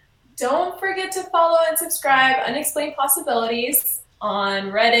 Don't forget to follow and subscribe Unexplained Possibilities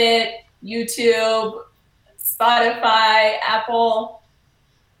on Reddit, YouTube, Spotify, Apple,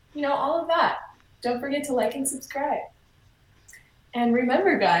 all of that. Don't forget to like and subscribe. And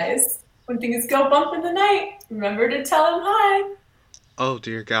remember, guys, when things go bump in the night, remember to tell him hi. Oh,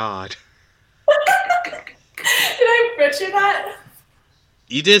 dear God. Did I butcher that?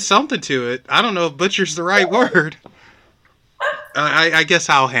 You did something to it. I don't know if butcher's the right word. I guess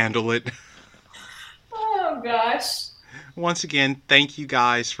I'll handle it. Oh, gosh. Once again, thank you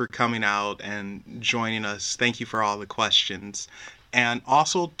guys for coming out and joining us. Thank you for all the questions. And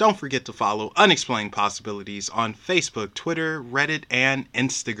also, don't forget to follow Unexplained Possibilities on Facebook, Twitter, Reddit, and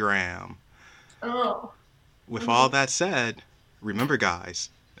Instagram. Oh. With all that said, remember, guys,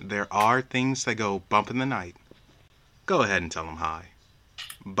 there are things that go bump in the night. Go ahead and tell them hi.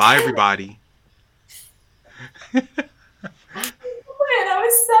 Bye, everybody. Man, I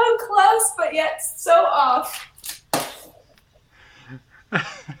was so close, but yet so off.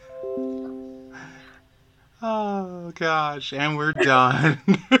 Oh, gosh, and we're done.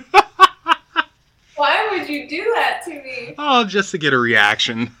 Why would you do that to me? Oh, just to get a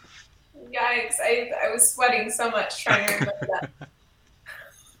reaction. Yikes, I was sweating so much trying to remember that.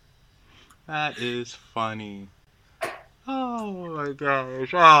 That is funny. Oh, my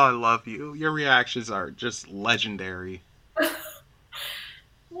gosh. Oh, I love you. Your reactions are just legendary.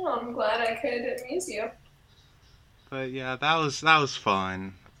 Well, I'm glad I could amuse you. But yeah, that was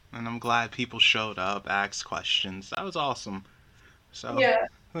fun. And I'm glad people showed up, asked questions. That was awesome. So, Yeah.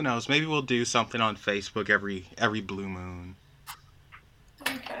 Who knows? Maybe we'll do something on Facebook every blue moon.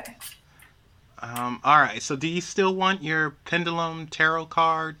 Okay. All right. So, do you still want your pendulum tarot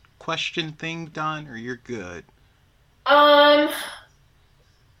card question thing done, or you're good? I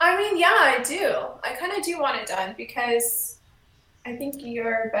mean, yeah, I do. I kind of do want it done because I think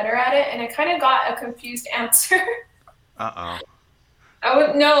you're better at it, and I kind of got a confused answer. Uh-oh. I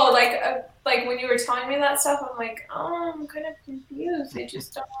would know, like when you were telling me that stuff, I'm like, oh, I'm kind of confused. I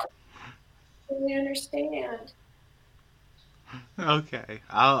just don't really understand. Okay.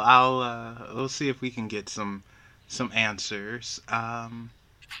 We'll see if we can get some answers.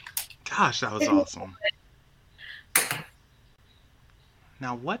 Gosh, that was awesome.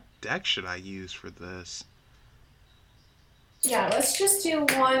 Now, what deck should I use for this? Yeah, let's just do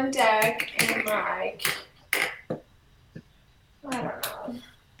one deck and I don't know.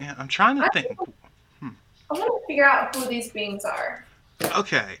 Yeah, I'm trying to think. I want to figure out who these beings are.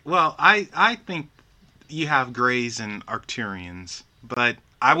 Okay, well, I think you have Greys and Arcturians, but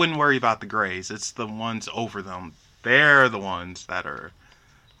I wouldn't worry about the Greys. It's the ones over them. They're the ones that are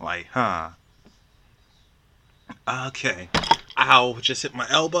like, huh. Okay. Ow, just hit my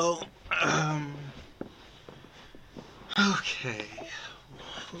elbow. Okay.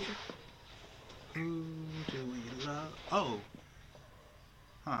 Who do we love? Oh.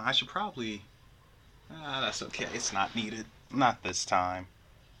 Huh, I should probably... that's okay. It's not needed. Not this time.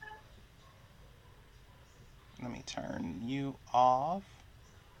 Let me turn you off.